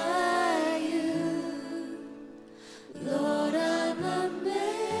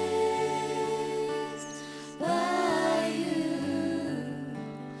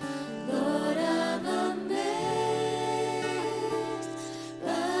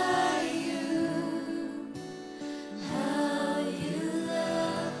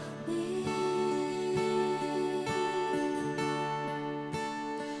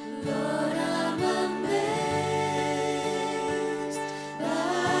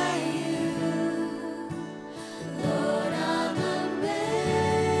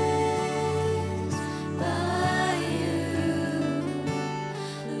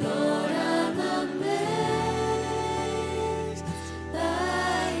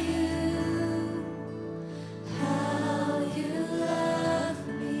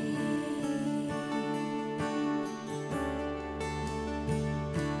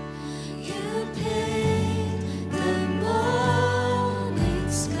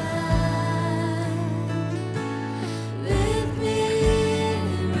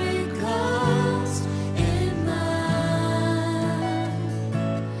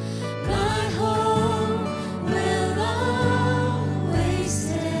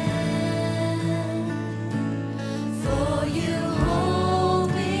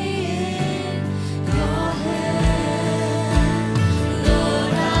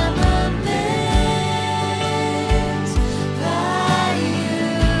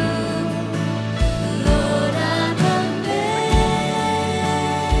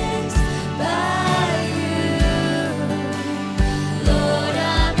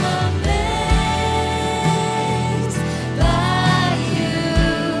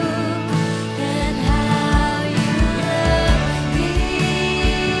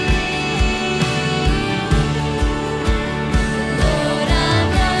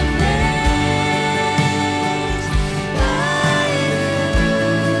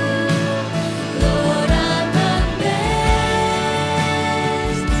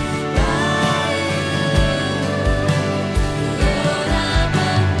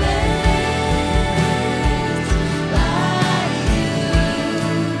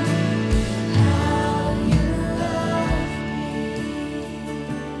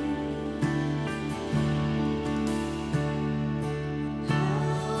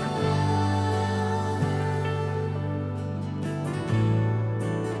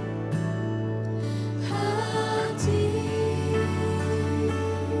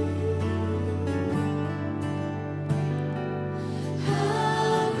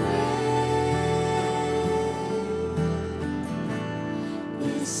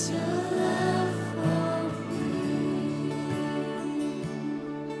is your love for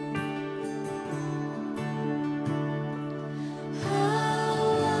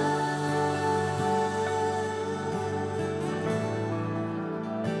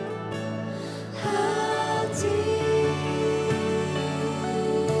how deep,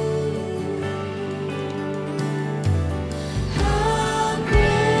 how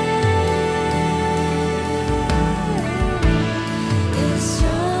great is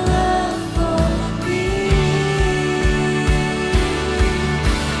your love for me.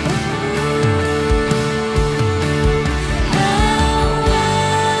 How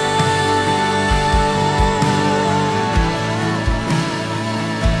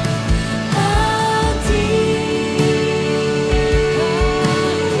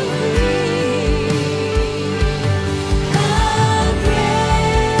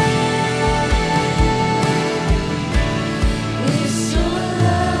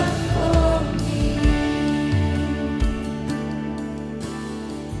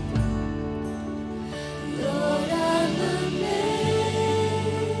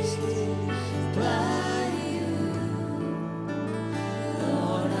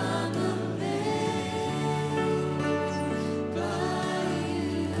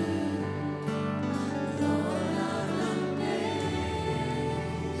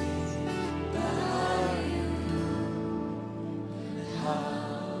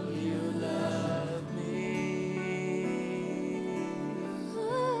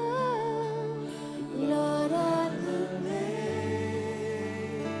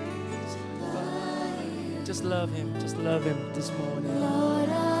Just love him. Just love him this morning. Lord,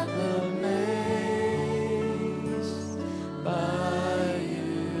 I'm Amazed by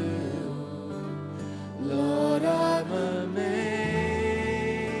you. Lord, I'm amazed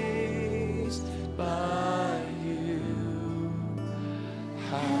by you.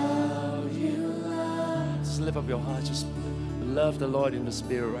 How you love. Just lift up your heart. Just love the Lord in the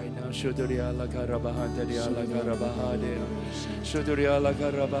spirit right now. Shuduriya lakarabahadariya lakarabahadariya. Shuduriya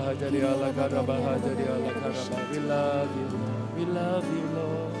lakarabahadariya lakarabahadariya lakarabah. We love you, Lord. We love you,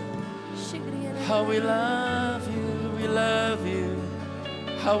 Lord. How we love you, we love you.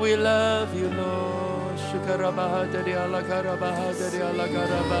 How we love you, Lord. Shukarabahadariya lakarabahadariya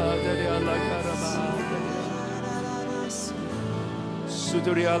lakarabahadariya lakarabahadariya.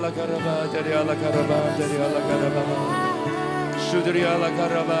 Suduriya lakarabahadariya lakarabahadariya lakarabahadariya. Shudriya la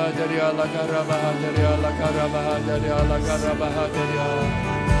karaba dariya la karaba dariya la karaba dariya la karaba dariya.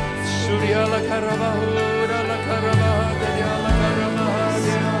 Shudriya la karaba hura la karaba dariya la karaba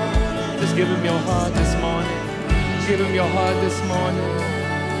dariya. Just give him your heart this morning. Give him your heart this morning.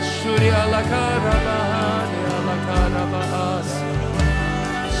 Shudriya la karaba dariya la karaba.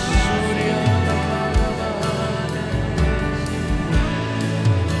 Shudriya la karaba dariya.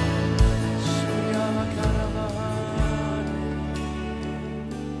 Shudriya la karaba.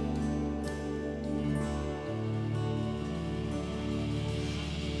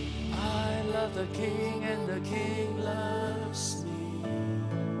 The King and the King loves me.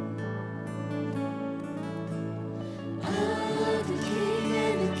 I love the King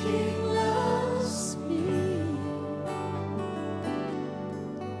and the King loves me.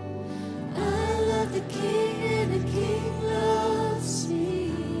 I love the King and the King loves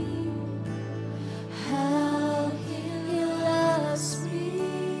me. How he loves me.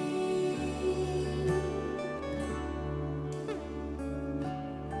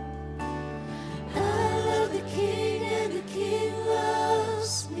 I love the King and the King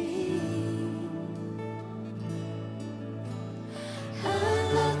loves me.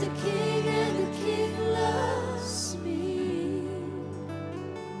 I love the King and the King loves me.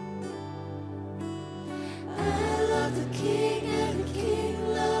 I love the King and the King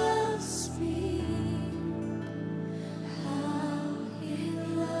loves me. How he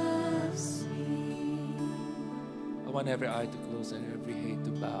loves me. I want every eye to close and every head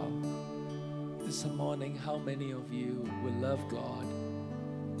to bow. This morning, how many of you will love God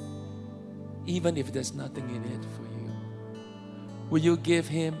even if there's nothing in it for you? Will you give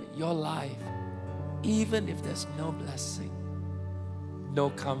him your life even if there's no blessing, no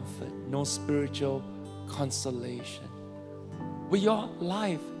comfort, no spiritual consolation? Will your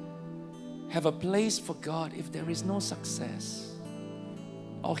life have a place for God if there is no success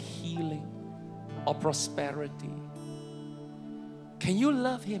or healing or prosperity? Can you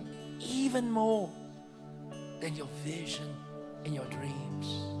love him even more than your vision and your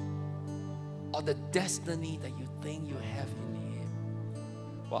dreams or the destiny that you think you have in him?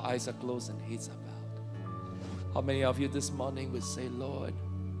 While eyes are closed and heads are bowed, how many of you this morning would say, Lord,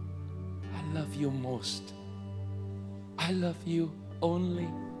 I love you most. I love you only.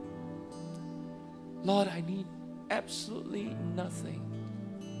 Lord, I need absolutely nothing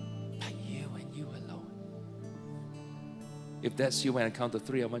but you and you alone. If that's you, when I count to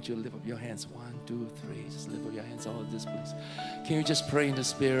 3, I want you to lift up your hands. 1, 2, 3. Just lift up your hands, all of this, please. Can you just pray in the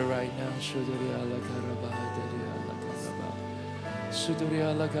Spirit right now?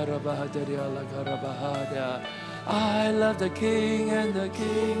 I love the King and the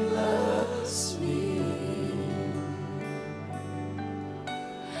King loves me.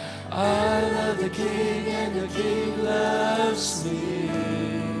 I love the King and the King loves me.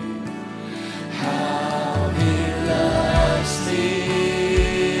 How He loves me.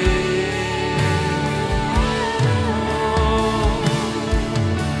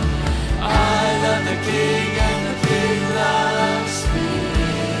 I love the King and the King loves me.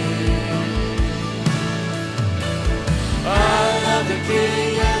 I love the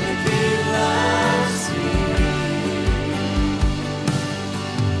King and the King loves me.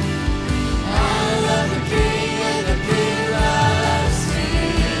 I love the King and the King loves me.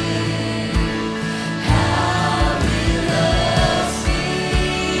 How He loves me.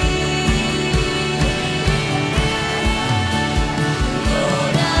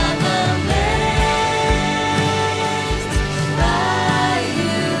 Lord, I'm amazed by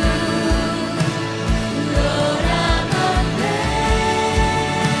you. Lord, I'm amazed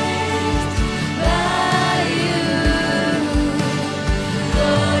by you.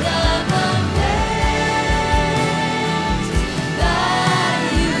 Lord, I'm amazed by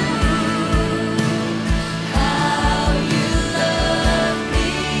you. How you love me.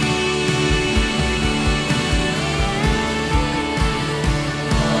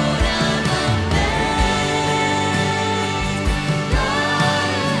 Lord, I'm amazed by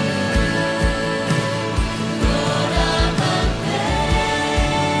you. Lord, I'm amazed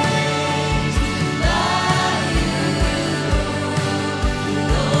by you.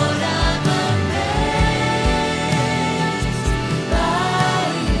 Lord, I'm amazed by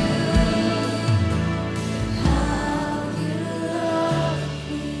you. How you love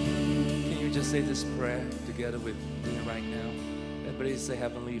me. Can you just say this prayer together with me right now? Everybody say,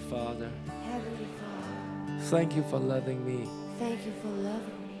 Heavenly Father, Heavenly Father, thank you for loving me. thank you for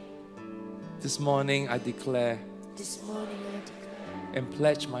loving me. This morning I declare This morning I declare and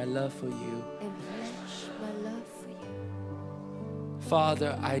pledge my love for you. and pledge my love for you.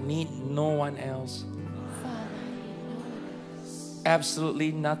 Father, I need no one else, Father, I need no one else,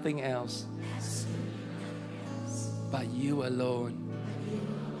 absolutely nothing else absolutely nothing else but you alone.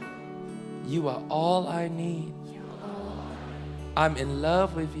 but you. You are all I need. You're all. I'm in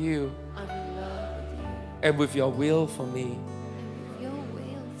love with you I'm in love with you and with your will for me. and with your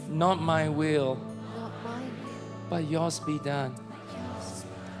will, Not my will, not my will, but yours be done. but yours.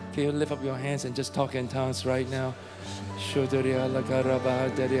 Can you lift up your hands and just talk in tongues right now?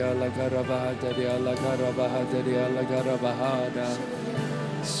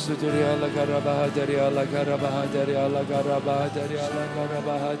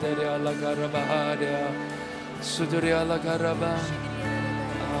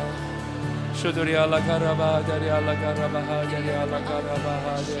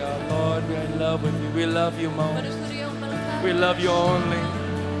 Lord, we are in love with you. We love you most. We love you only.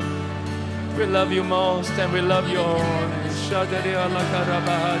 We love you most and we love you only.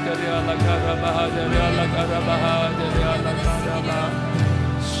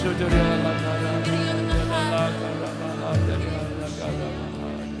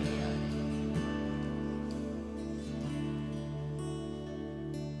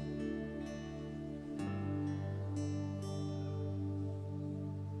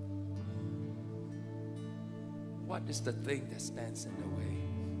 What is the thing that stands in the way?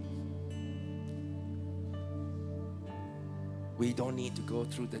 We don't need to go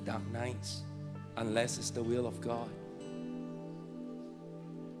through the dark nights unless it's the will of God.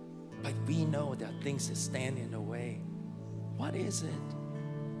 But we know there are things that stand in the way. What is it?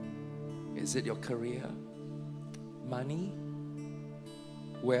 Is it your career? Money?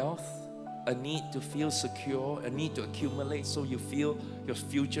 Wealth? A need to feel secure? A need to accumulate so you feel your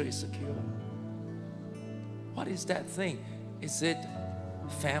future is secure? What is that thing? Is it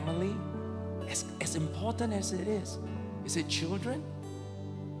family? As important as it is it children?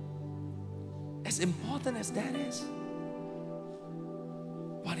 As important as that is,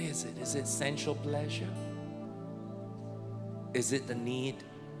 what is it? Is it sensual pleasure? Is it the need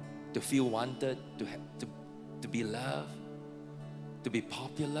to feel wanted, to be loved, to be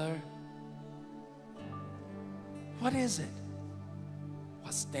popular? What is it?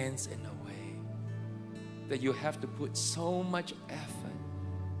 What stands in the way that you have to put so much effort,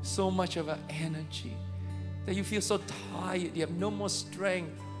 so much of our energy that you feel so tired, you have no more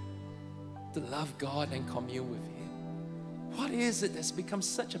strength to love God and commune with Him? What is it that's become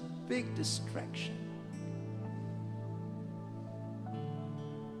such a big distraction?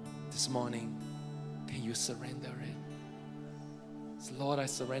 This morning, can you surrender it? Say, Lord, I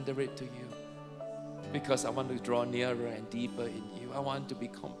surrender it to you because I want to draw nearer and deeper in you. I want to be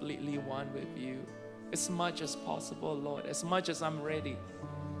completely one with you as much as possible, Lord, as much as I'm ready.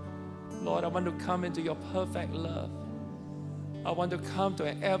 Lord, I want to come into your perfect love. I want to come to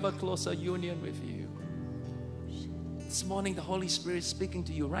an ever closer union with you. This morning, the Holy Spirit is speaking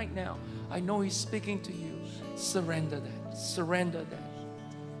to you right now. I know He's speaking to you. Surrender that. Surrender that.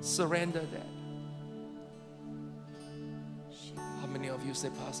 Surrender that. How many of you say,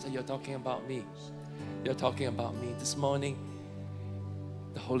 Pastor, you're talking about me? You're talking about me. This morning,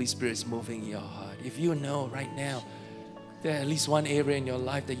 the Holy Spirit is moving in your heart. If you know right now, there at least one area in your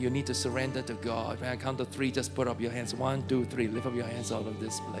life that you need to surrender to God. When I count to 3, just put up your hands. 1, 2, 3. Lift up your hands out of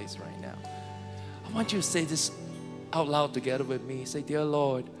this place right now. I want you to say this out loud together with me. Say, Dear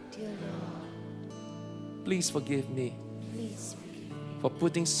Lord, Dear Lord, please forgive me please forgive me for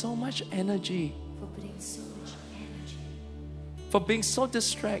putting so much energy, for putting so much energy, for being so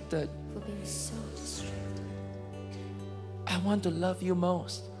distracted. for being so distracted. I want to love you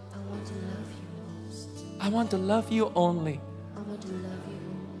most. I want to love you most. I want to love you only. I want to love you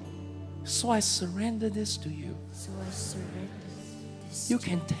only. So I surrender this to you. So I surrender this. You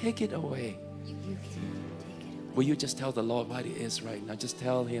can take it away. You can take it away. Will you just tell the Lord what it is right now? Just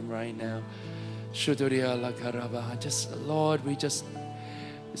tell Him right now. Just, Lord, we just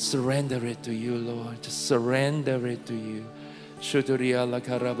surrender it to you, Lord. Just surrender it to you. You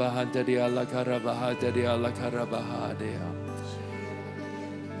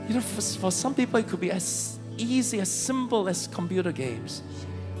know, for some people, it could be as easy, as simple as computer games.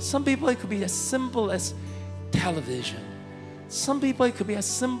 Some people, it could be as simple as television. Some people, it could be as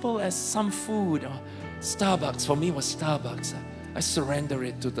simple as some food or Starbucks. For me, it was Starbucks. I surrender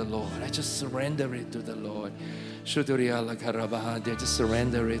it to the Lord. I just surrender it to the Lord. Just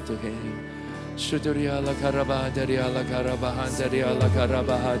surrender it to Him. Surya la karabahandaria la karabahandaria la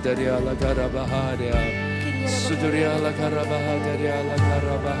karabahandaria la karabahandaria. Surya la karabahandaria la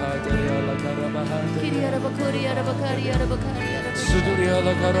karabahandaria.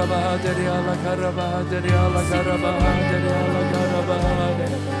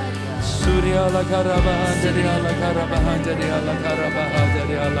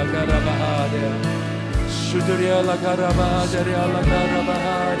 Surya la karabahandaria la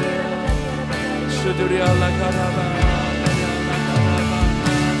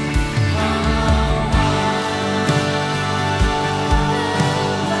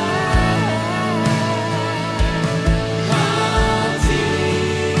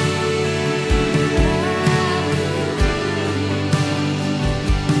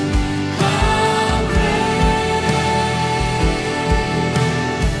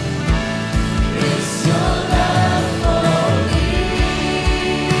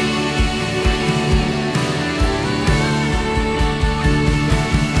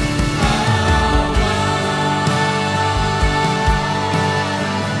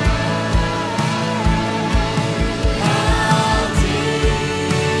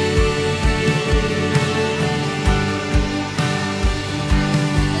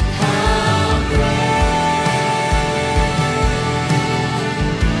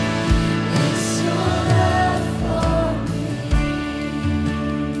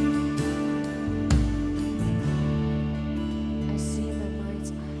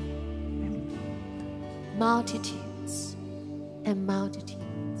multitudes and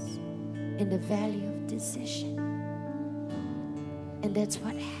multitudes in the valley of decision. And that's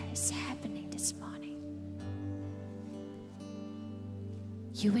what is happening this morning.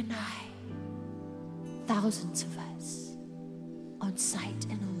 You and I, thousands of us, on site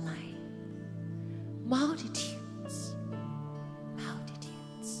and online, multitudes,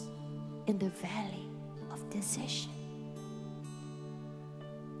 multitudes in the valley of decision.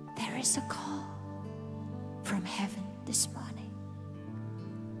 There is a call from heaven this morning,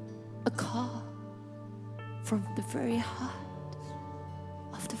 a call from the very heart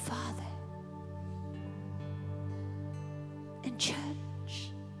of the Father. And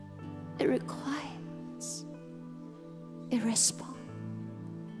church, it requires a response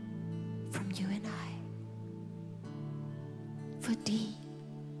from you and I. For thee,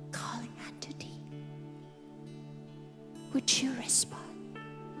 calling unto thee, would you respond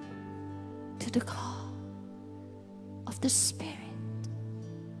to the call of the Spirit?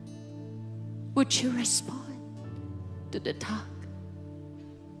 Would you respond to the tug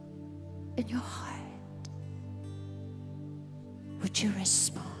in your heart Would you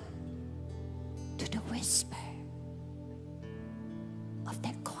respond to the whisper of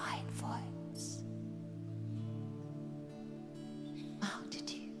that quiet voice?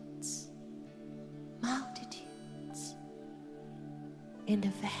 Multitudes, multitudes in the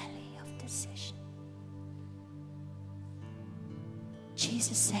valley of decision.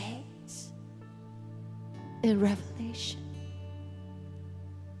 Jesus says in Revelation,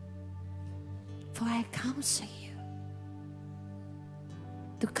 for I counsel you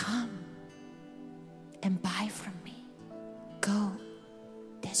to come and buy from me gold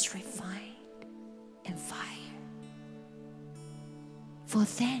that's refined in fire. For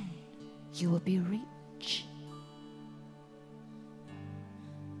then you will be rich.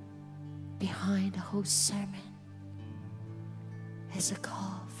 Behind the whole sermon is a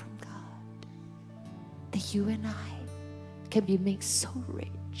call from God that you and I can be made so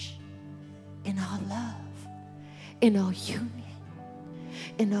rich in our love, in our union,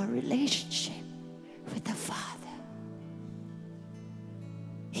 in our relationship with the Father.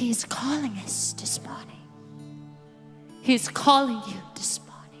 He is calling us this morning. He is calling you this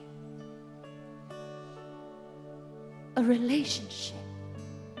morning. A relationship,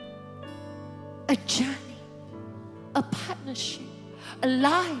 a journey, a partnership, a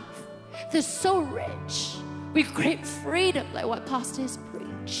life that's so rich with great freedom, like what Pastor has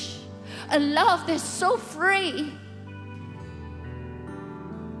preached. A love that's so free.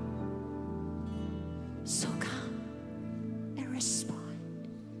 So come and respond.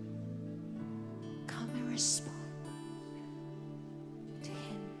 Come and respond to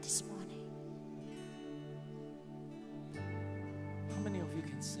Him this morning. How many of you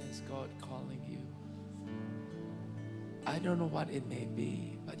can sense God calling you? I don't know what it may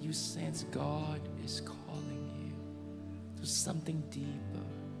be, but you sense God is calling you to something deeper,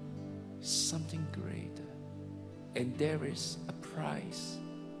 something greater. And there is a price.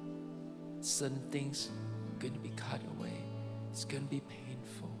 Certain things are going to be cut away. It's going to be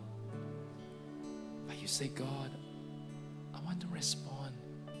painful. But you say, God, I want to respond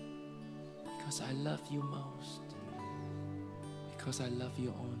because I love you most. Because I love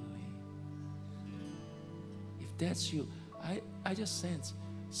you only. If that's you, I just sense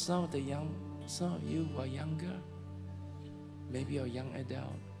some of you who are younger, maybe you're a young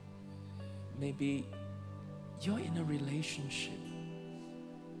adult, maybe you're in a relationship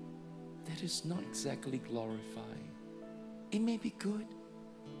that is not exactly glorified. It may be good,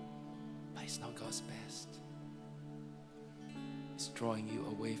 but it's not God's best. It's drawing you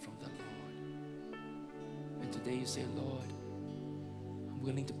away from the Lord. And today you say, Lord, I'm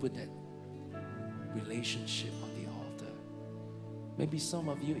willing to put that relationship on the altar. Maybe some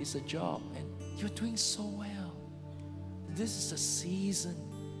of you, it's a job and you're doing so well. This is a season.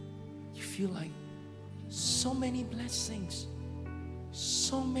 You feel like so many blessings,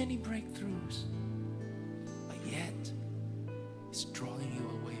 so many breakthroughs, but yet it's drawing you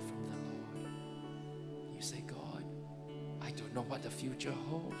away from the Lord. You say, God, I don't know what the future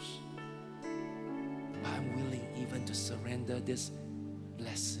holds, but I'm willing even to surrender this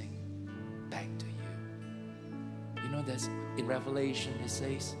blessing back to you. You know, that's in Revelation, it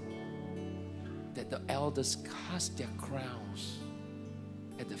says that the elders cast their crowns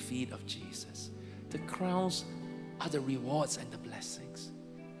at the feet of Jesus. The crowns are the rewards and the blessings.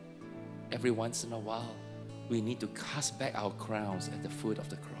 Every once in a while, we need to cast back our crowns at the foot of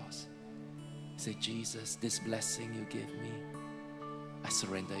the cross. Say, Jesus, this blessing you give me, I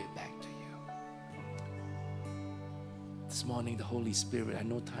surrender it back to you. This morning, the Holy Spirit, I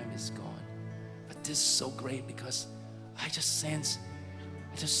know time is gone, but this is so great because I just sense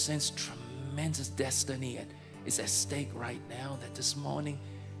tremendous destiny, and it's at stake right now that this morning,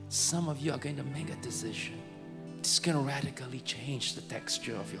 some of you are going to make a decision. It's going to radically change the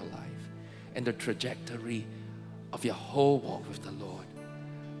texture of your life and the trajectory of your whole walk with the Lord.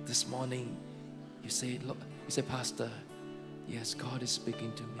 This morning, you say, Pastor, yes, God is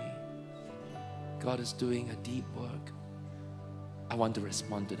speaking to me. God is doing a deep work. I want to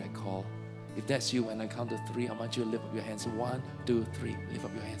respond to that call. If that's you, when I count to 3, I want you to lift up your hands. 1, 2, 3. Lift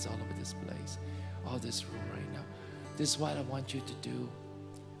up your hands all over this place, all this room right now. This is what I want you to do.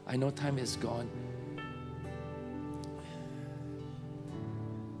 I know time is gone.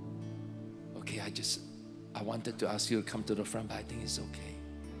 Okay, I wanted to ask you to come to the front, but I think it's okay.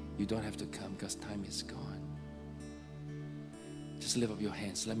 You don't have to come because time is gone. Just lift up your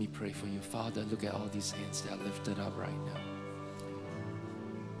hands. Let me pray for you. Father, look at all these hands that are lifted up right now.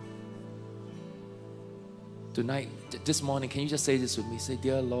 Tonight, this morning, can you just say this with me? Say,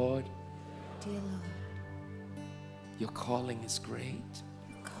 Dear Lord, Dear Lord, your calling is great.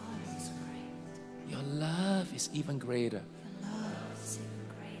 your calling is great. Your love is even greater. Your love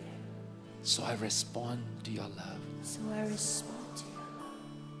So I respond to your love. So I respond to your love.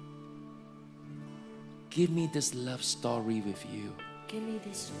 Give me this love story with you. Give me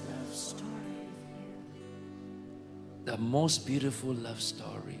this love story with you. The most beautiful love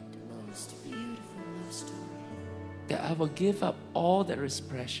story. The most beautiful love story. That I will give up all that is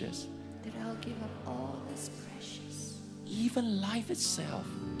precious. That I'll give up all that's precious. Even life itself.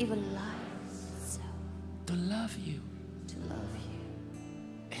 Even life itself. To love you. To love you.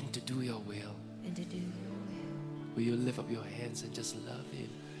 And to do your will. And to do your will. Will you lift up your hands and just love Him?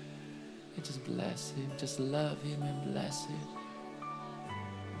 And just bless Him. Just love Him and bless Him.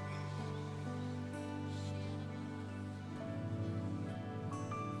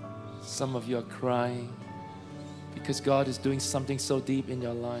 Some of you are crying because God is doing something so deep in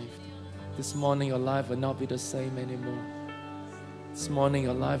your life. This morning your life will not be the same anymore. This morning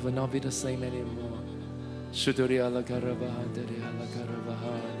your life will not be the same anymore. Shuduriya la karabaha dariya la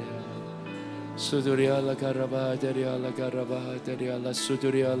karabaha Suduriya la karabaha dariya la karabaha dariya la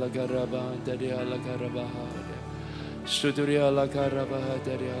Suduriya la karabaha dariya la karabaha Suduriya la karabaha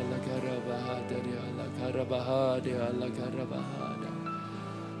dariya la karabaha dariya la karabaha dariya la karabaha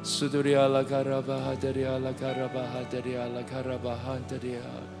Suduriya la karabaha dariya la karabaha dariya la karabaha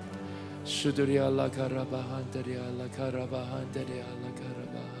dariya Suduriya la karabaha dariya la karabaha dariya la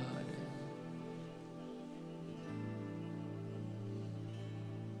karabaha.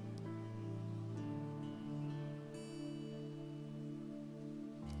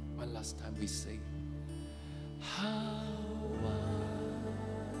 One last time we sing. How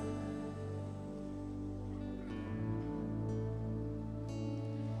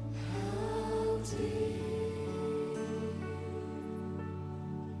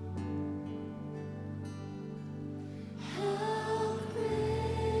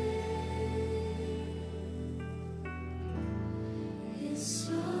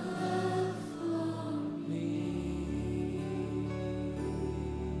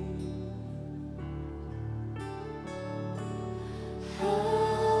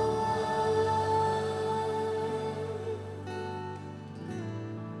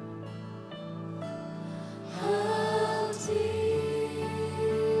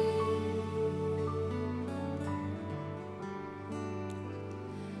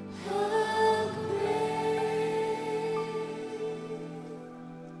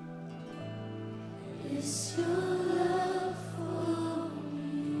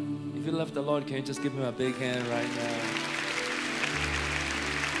If you love the Lord, can you just give Him a big hand right now?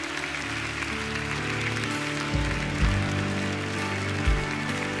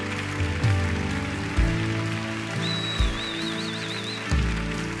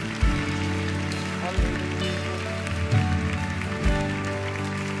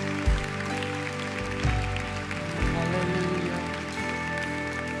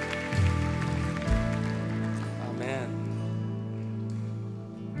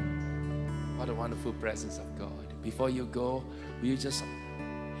 What a wonderful presence of God. Before you go, will you just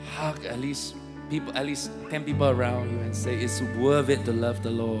hug at least 10 people around you and say it's worth it to love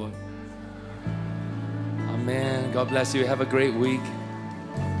the Lord. Amen. God bless you. Have a great week.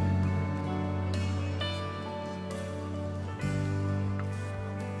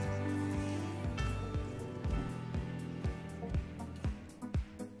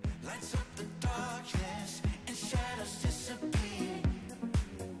 Lights up the darkness and shadows disappear.